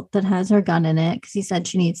belt that has her gun in it because he said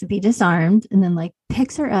she needs to be disarmed, and then like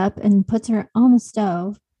picks her up and puts her on the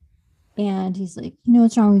stove. And he's like, you know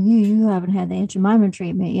what's wrong with you? You haven't had the Aunt Jemima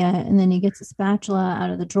treatment yet. And then he gets a spatula out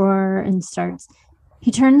of the drawer and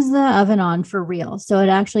he turns the oven on for real. So it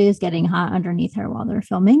actually is getting hot underneath her while they're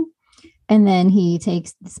filming. And then he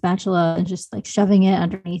takes the spatula and just like shoving it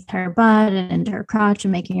underneath her butt and into her crotch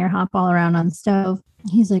and making her hop all around on the stove.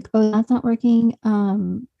 He's like, oh, that's not working.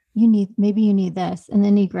 Maybe you need this. And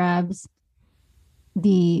then he grabs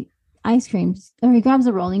the ice creams, or he grabs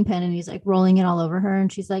a rolling pin and he's like rolling it all over her.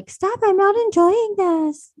 And she's like, stop, I'm not enjoying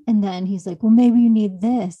this. And then he's like, well, maybe you need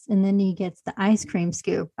this. And then he gets the ice cream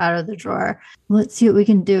scoop out of the drawer. Let's see what we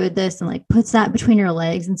can do with this. And like puts that between her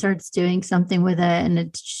legs and starts doing something with it.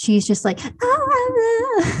 And she's just like,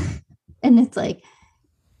 ah. And it's like,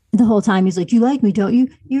 the whole time he's like, you like me, don't you?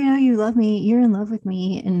 You know, you love me. You're in love with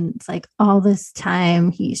me. And it's like all this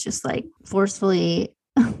time he's just like forcefully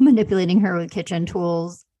manipulating her with kitchen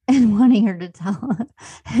tools and wanting her to tell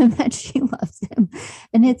him that she loves him.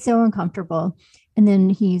 And it's so uncomfortable. And then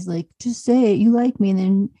he's like, just say it. You like me. And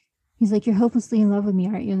then he's like, you're hopelessly in love with me,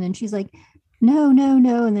 aren't you? And then she's like, no.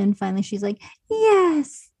 And then finally she's like,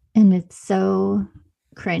 yes. And it's so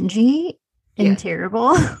cringy and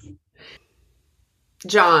terrible.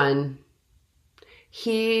 John,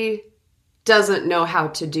 he doesn't know how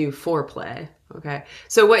to do foreplay. Okay.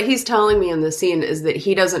 So what he's telling me in the scene is that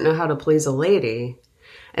he doesn't know how to please a lady.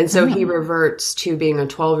 And so he reverts to being a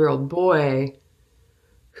 12-year-old boy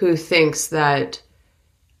who thinks that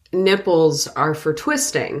nipples are for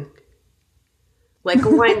twisting, like a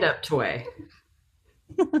wind-up toy.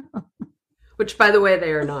 Which, by the way,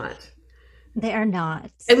 they are not. They are not.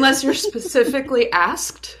 Unless you're specifically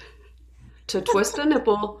asked to twist a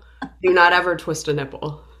nipple, do not ever twist a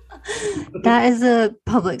nipple. That is a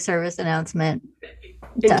public service announcement.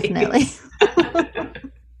 Definitely.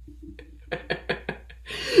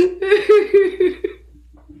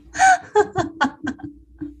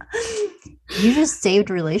 You just saved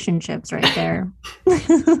relationships right there.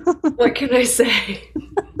 What can I say?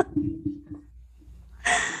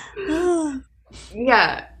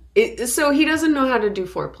 Yeah. So he doesn't know how to do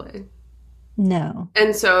foreplay. No.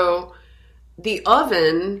 And so the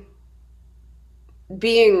oven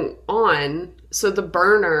being on, so the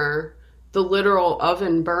burner, the literal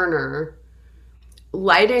oven burner,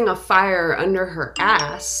 lighting a fire under her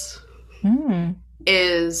ass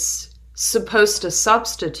is supposed to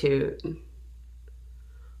substitute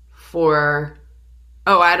for,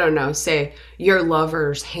 oh, I don't know, say your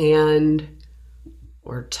lover's hand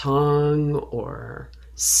or tongue or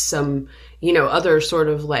some, other sort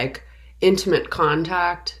of like intimate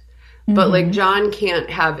contact. But like John can't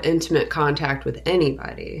have intimate contact with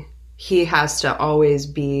anybody. He has to always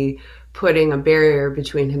be putting a barrier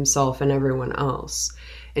between himself and everyone else.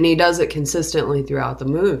 And he does it consistently throughout the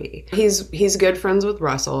movie. He's good friends with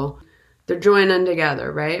Russell. They're joining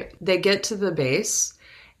together, right? They get to the base,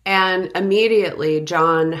 and immediately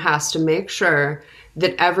John has to make sure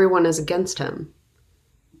that everyone is against him.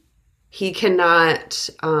 He cannot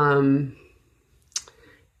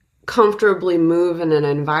comfortably move in an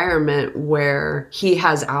environment where he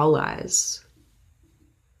has allies.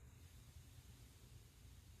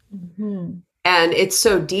 And it's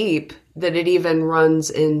so deep that it even runs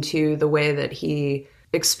into the way that he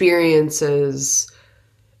experiences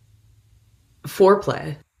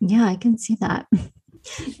foreplay. Yeah, I can see that.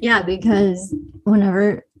 Yeah, because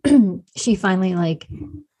whenever she finally, like,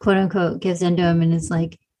 quote unquote, gives into him and is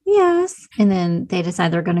like, yes, and then they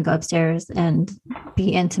decide they're going to go upstairs and be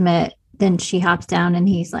intimate, then she hops down and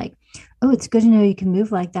he's like, oh, it's good to know you can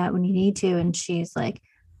move like that when you need to. And she's like,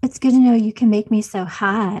 it's good to know you can make me so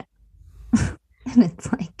hot. And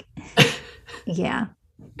it's like, yeah.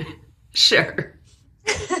 Sure.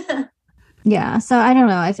 Yeah. So I don't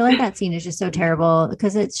know. I feel like that scene is just so terrible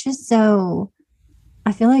because it's just so,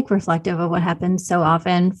 I feel like reflective of what happens so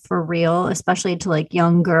often for real, especially to like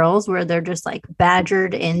young girls where they're just like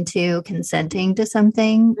badgered into consenting to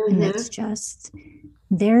something. And it's just,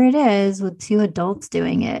 there it is with two adults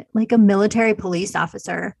doing it. Like a military police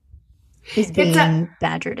officer is being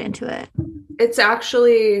badgered into it. It's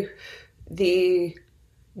actually the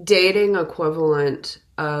dating equivalent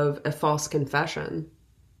of a false confession.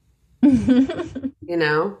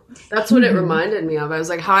 That's what it reminded me of. I was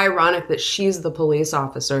like, how ironic that she's the police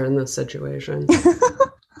officer in this situation.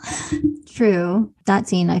 True. That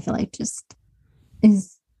scene, I feel like, just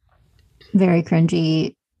is very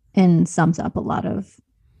cringy and sums up a lot of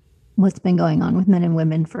what's been going on with men and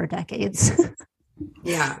women for decades.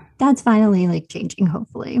 Yeah. That's finally like changing,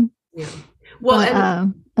 hopefully. Yeah.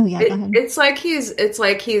 Well, go ahead. It's like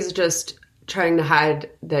he's just trying to hide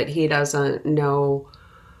that he doesn't know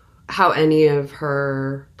how any of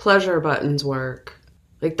her pleasure buttons work.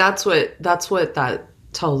 Like that's what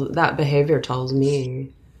that behavior tells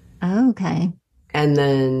me. Oh, okay. And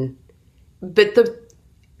then, but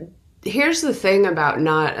here's the thing about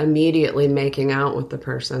not immediately making out with the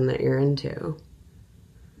person that you're into.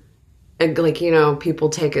 And like, people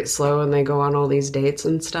take it slow and they go on all these dates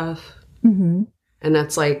and stuff. And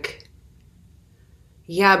that's like,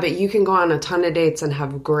 yeah, but you can go on a ton of dates and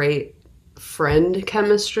have great friend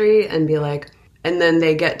chemistry and be like, and then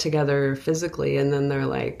they get together physically and then they're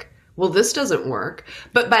like, well, this doesn't work.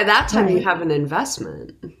 But by that time you have an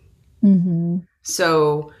investment.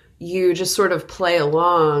 So you just sort of play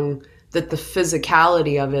along that the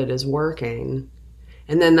physicality of it is working.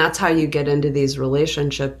 And then that's how you get into these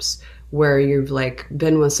relationships where you've like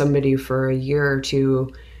been with somebody for a year or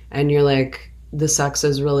two and you're like, the sex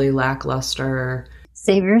is really lackluster.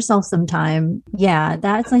 Save yourself some time. Yeah,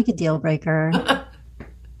 that's like a deal breaker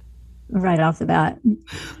right off the bat.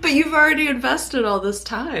 But you've already invested all this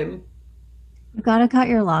time. You've got to cut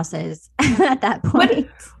your losses at that point.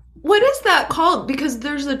 What is that called? Because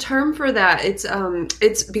there's a term for that.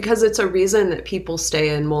 It's because it's a reason that people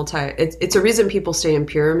stay in it's a reason people stay in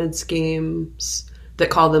pyramid schemes that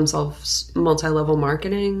call themselves multi-level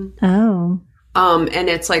marketing. Oh. And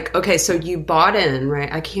it's like, okay, so you bought in, right?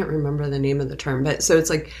 I can't remember the name of the term, but so it's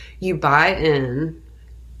like you buy in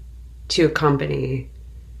to a company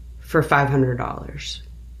for $500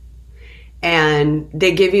 and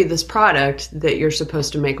they give you this product that you're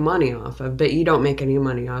supposed to make money off of, but you don't make any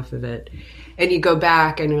money off of it. And you go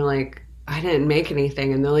back and you're like, I didn't make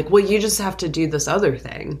anything. And they're like, well, you just have to do this other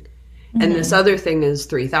thing. And this other thing is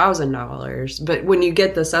 $3,000. But when you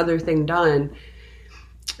get this other thing done,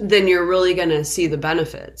 then you're really going to see the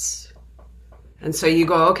benefits. And so you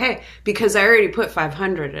go, okay, because I already put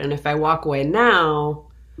 $500 and if I walk away now,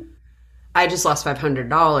 I just lost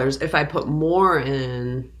 $500. If I put more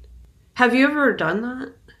in, have you ever done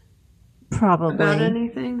that? Probably. About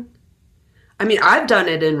anything? I mean, I've done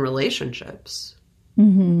it in relationships.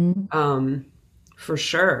 For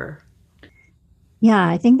sure. Yeah,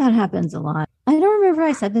 I think that happens a lot. I don't remember if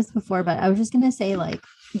I said this before, but I was just going to say like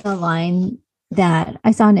the line that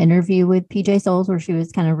I saw an interview with PJ Souls where she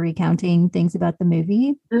was kind of recounting things about the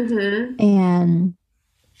movie. Mm-hmm. And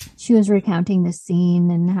she was recounting the scene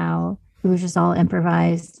and how it was just all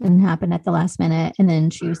improvised and happened at the last minute. And then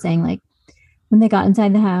she was saying, like, when they got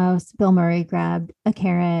inside the house, Bill Murray grabbed a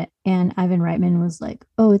carrot and Ivan Reitman was like,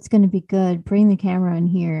 "Oh, it's going to be good. Bring the camera in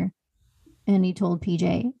here." And he told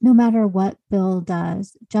PJ, "No matter what Bill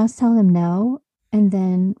does, just tell him no and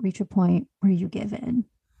then reach a point where you give in."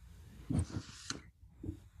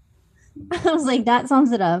 I was like, that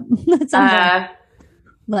sums it up. That sums up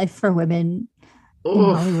life for women in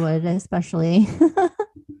Oof. Hollywood, especially.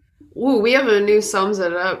 Ooh, we have a new sums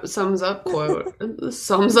up quote.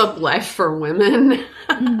 Sums up life for women.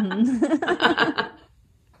 Mhm.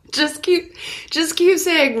 Just keep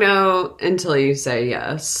saying no until you say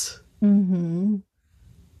yes. Mm-hmm.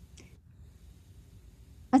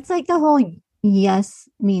 That's like the whole yes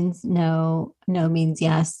means no, no means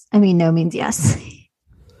yes. I mean, no means yes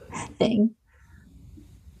thing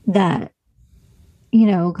that,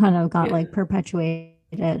 kind of got like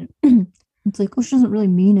perpetuated. It's like, oh, she doesn't really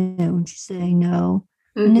mean it when she's saying no.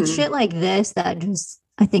 And it's Mm-hmm. shit like this that just,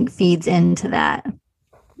 I think, feeds into that.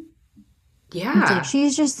 It's like Yeah.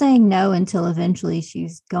 she's just saying no until eventually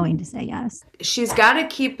she's going to say yes. She's got to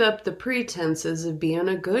keep up the pretenses of being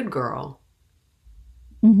a good girl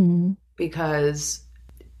Mm-hmm. because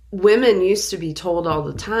women used to be told all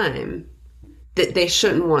the time that they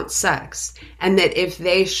shouldn't want sex and that if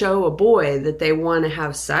they show a boy that they want to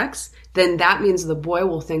have sex, then that means the boy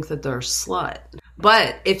will think that they're a slut.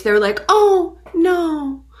 But if they're like, "Oh,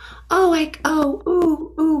 no. Oh, like,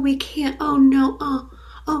 oh, ooh, we can't. Oh, no.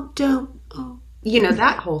 Oh, don't. Oh."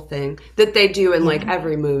 That whole thing that they do in like Yeah.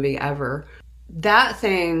 every movie ever. That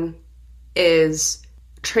thing is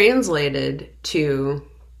translated to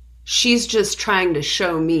she's just trying to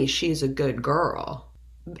show me she's a good girl.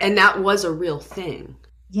 And that was a real thing.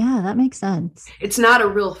 Yeah, that makes sense. It's not a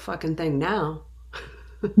real fucking thing now.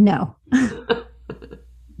 No.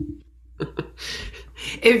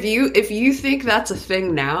 If you think that's a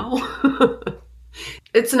thing now,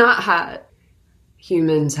 it's not hot.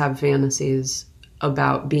 Humans have fantasies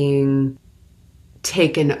about being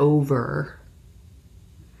taken over.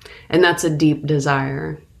 And that's a deep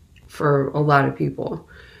desire for a lot of people.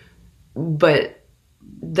 But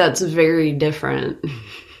that's very different.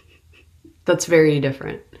 That's very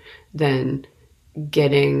different than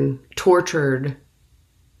getting tortured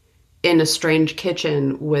in a strange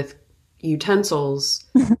kitchen with utensils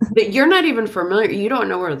that you're not even familiar. You don't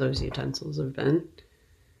know where those utensils have been.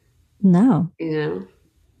 No. You know?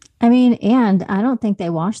 I mean, and I don't think they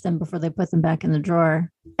wash them before they put them back in the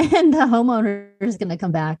drawer. And the homeowner is going to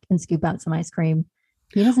come back and scoop out some ice cream.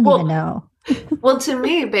 He doesn't even Well, know. well, to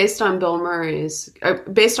me, based on John's Yeah.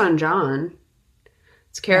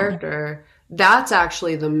 character, that's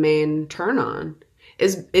actually the main turn on.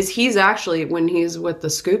 Is he's actually when he's with the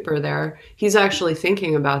scooper there, he's actually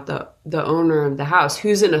thinking about the owner of the house,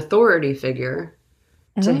 who's an authority figure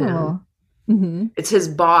to him. Oh. Mm-hmm. It's his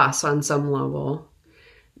boss on some level.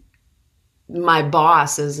 My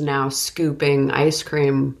boss is now scooping ice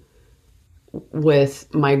cream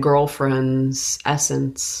with my girlfriend's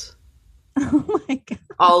essence Oh my God.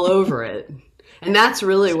 all over it. And that's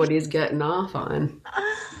really what he's getting off on.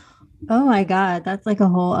 Oh my God. That's like a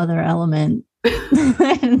whole other element.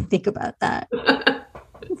 I didn't think about that.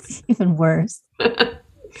 It's even worse.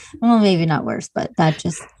 Well, maybe not worse, but that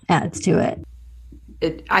just adds to it.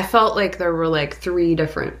 I felt like there were like three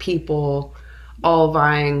different people all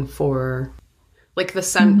vying for like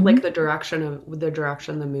Mm-hmm. like the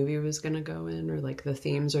direction the movie was going to go in, or like the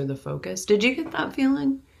themes or the focus. Did you get that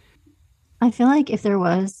feeling? I feel like if there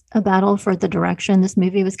was a battle for the direction this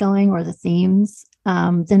movie was going or the themes,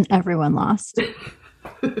 then everyone lost.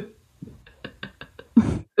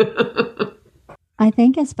 I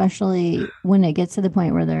think especially when it gets to the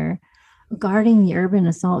point where they're guarding the urban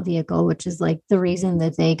assault vehicle, which is like the reason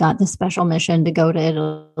that they got the special mission to go to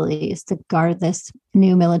Italy is to guard this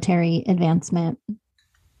new military advancement.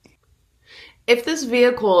 If this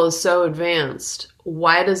vehicle is so advanced,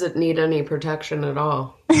 why does it need any protection at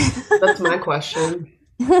all? That's my question.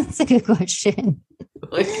 That's a good question.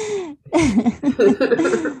 Like,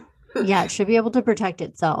 Yeah, it should be able to protect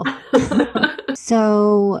itself.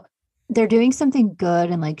 So they're doing something good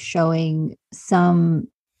and like showing some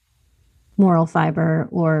moral fiber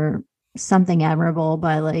or something admirable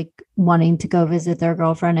by like wanting to go visit their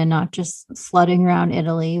girlfriend and not just slutting around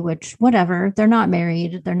Italy, which whatever, they're not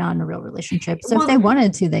married, they're not in a real relationship. So if they well,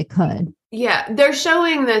 wanted to, they could. Yeah, they're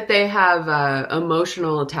showing that they have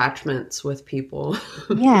emotional attachments with people.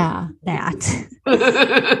 Yeah, that.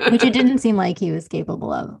 Which it didn't seem like he was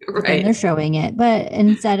capable of. But then they're Right. showing it. But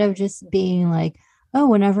instead of just being like, oh,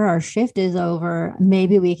 whenever our shift is over,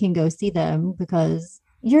 maybe we can go see them because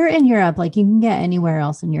you're in Europe, like you can get anywhere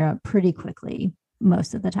else in Europe pretty quickly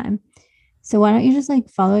most of the time. So why don't you just like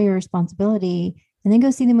follow your responsibility and then go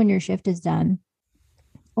see them when your shift is done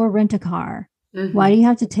or rent a car? Why do Hmm. you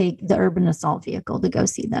have to take the urban assault vehicle to go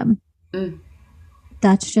see them? Mm.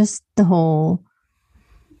 That's just the whole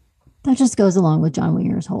that just goes along with John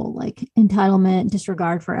Winger's whole like entitlement,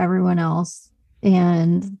 disregard for everyone else.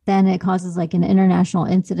 And then it causes like an international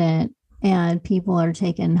incident and people are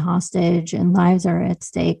taken hostage and lives are at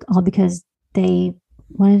stake all because they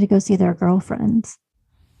wanted to go see their girlfriends.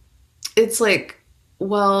 It's like,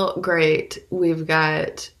 well, great. We've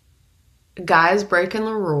got guys breaking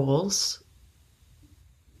the rules,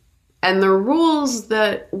 and the rules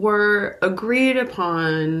that were agreed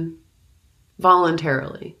upon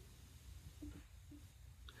voluntarily.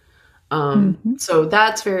 Mm-hmm. So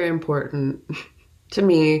that's very important to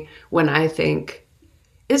me when I think,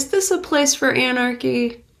 is this a place for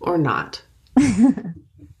anarchy or not?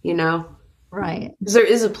 You know? Right. Because there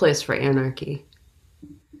is a place for anarchy.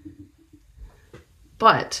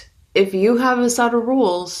 But if you have a set of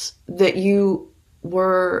rules that you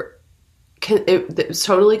were it's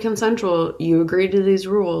totally consensual, you agreed to these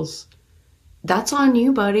rules, that's on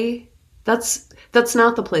you, buddy. That's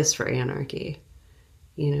not the place for anarchy,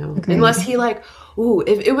 you know? Unless Agreed. he like, ooh,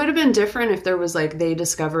 if it would have been different if there was like they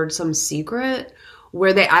discovered some secret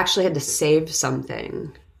where they actually had to save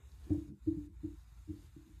something.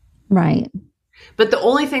 Right. But the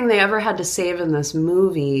only thing they ever had to save in this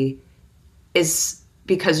movie is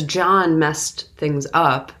because John messed things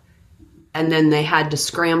up and then they had to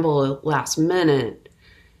scramble last minute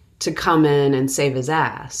to come in and save his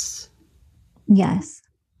ass. Yes.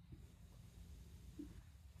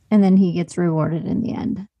 And then he gets rewarded in the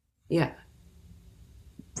end Yeah.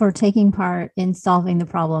 for taking part in solving the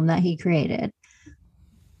problem that he created.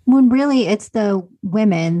 When really it's the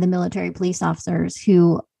women, the military police officers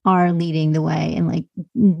who are leading the way and like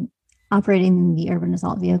operating the urban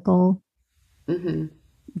assault vehicle. Hmm.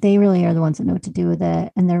 They really are the ones that know what to do with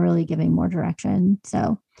it and they're really giving more direction.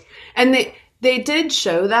 So, And they did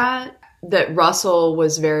show that Russell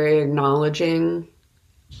was very acknowledging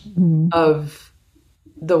mm, of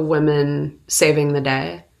the women saving the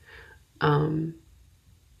day. Um,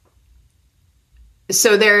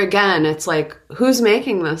 so there again, it's like, who's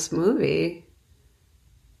making this movie?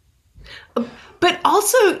 But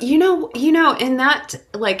also, in that,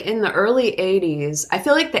 like in the early 80s, I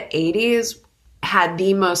feel like the 80s had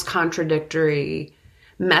the most contradictory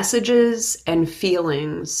messages and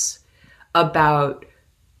feelings about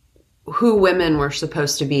who women were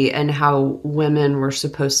supposed to be and how women were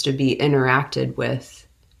supposed to be interacted with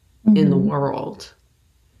in the mm-hmm. world.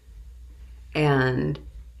 And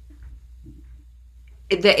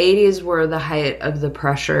the 80s were the height of the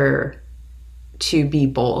pressure to be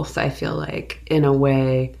both, I feel like, in a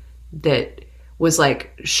way that was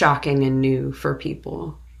like shocking and new for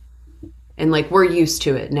people. And like we're used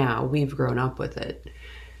to it now. We've grown up with it.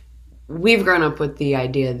 We've grown up with the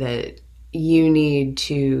idea that you need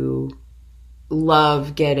to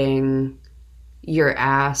love getting your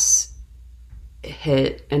ass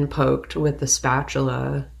hit and poked with the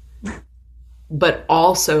spatula, but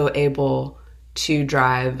also able to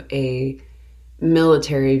drive a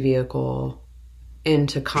military vehicle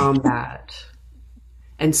into combat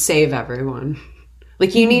and save everyone.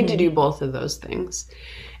 Like you need to Mm-hmm. do both of those things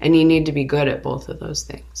and you need to be good at both of those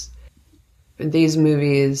things. These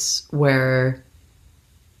movies where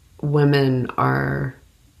women are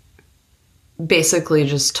basically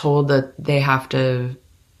just told that they have to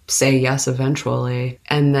say yes eventually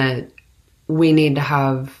and that we need to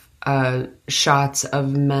have shots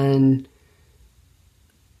of men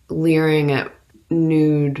leering at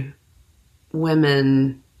nude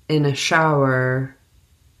women in a shower.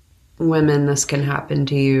 Women, this can happen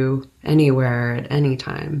to you anywhere at any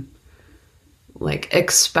time. Like,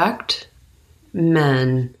 expect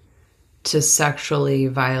men to sexually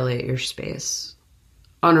violate your space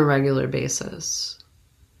on a regular basis.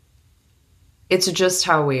 It's just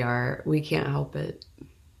how we are. We can't help it.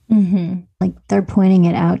 Mm-hmm. Like they're pointing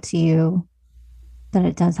it out to you that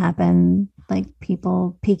it does happen, like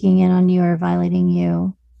people peeking in on you or violating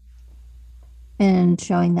you and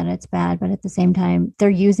showing that it's bad, but at the same time, they're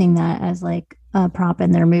using that as like a prop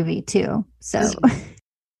in their movie too. So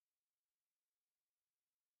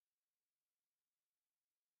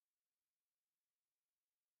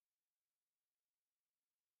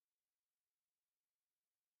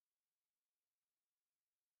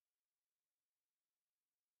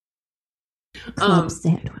Club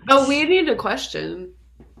sandwich. Oh, we need a question.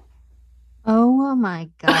 Oh my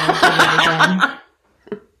God.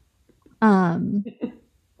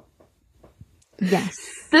 Yes.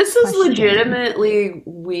 This is Question. legitimately,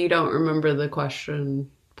 we don't remember the question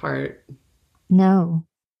part. No.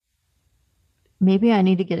 Maybe I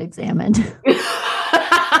need to get examined.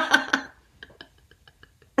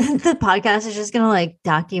 The podcast is just going to like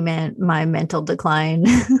document my mental decline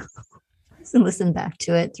and listen back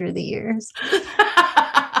to it through the years.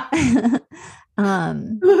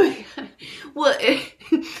 Well,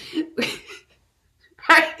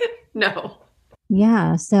 no.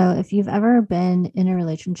 Yeah. So if you've ever been in a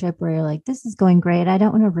relationship where you're like, this is going great, I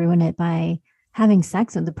don't want to ruin it by having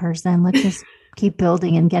sex with the person. Let's just keep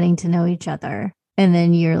building and getting to know each other. And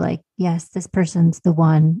then you're like, yes, this person's the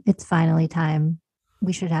one. It's finally time.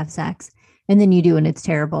 We should have sex. And then you do, and it's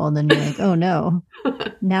terrible. And then you're like, oh no.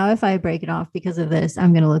 Now, if I break it off because of this,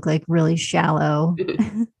 I'm going to look like really shallow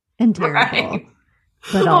and terrible. Right.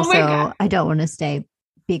 But also, I don't want to stay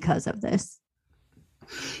because of this.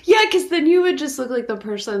 Yeah, because then you would just look like the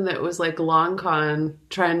person that was like long con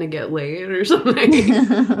trying to get laid or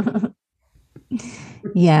something.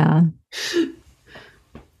 Yeah.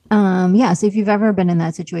 Yeah. So if you've ever been in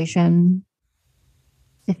that situation,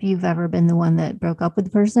 if you've ever been the one that broke up with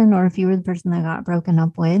the person, or if you were the person that got broken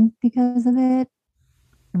up with because of it,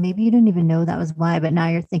 or maybe you didn't even know that was why, but now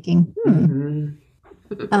you're thinking,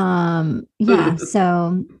 yeah.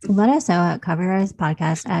 So let us know at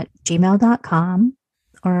coveryourspodcast@gmail.com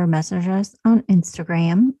or message us on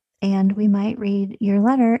Instagram, and we might read your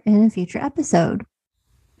letter in a future episode.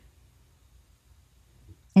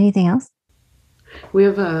 Anything else? We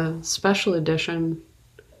have a special edition.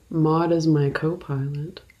 Maud is my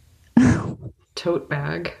co-pilot. Tote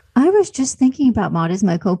bag. I was just thinking about Maud as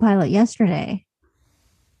my co-pilot yesterday.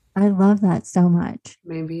 I love that so much.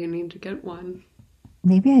 Maybe you need to get one.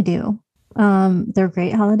 Maybe I do. They're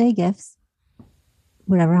great holiday gifts,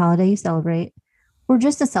 whatever holiday you celebrate, or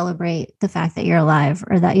just to celebrate the fact that you're alive,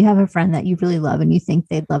 or that you have a friend that you really love and you think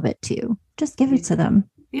they'd love it too. Just give it to them.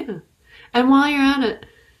 Yeah. And while you're at it,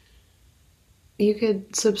 you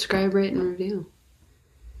could subscribe, rate, and review.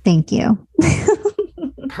 Thank you.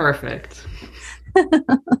 Perfect.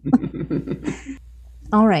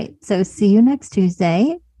 All right. So see you next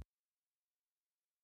Tuesday.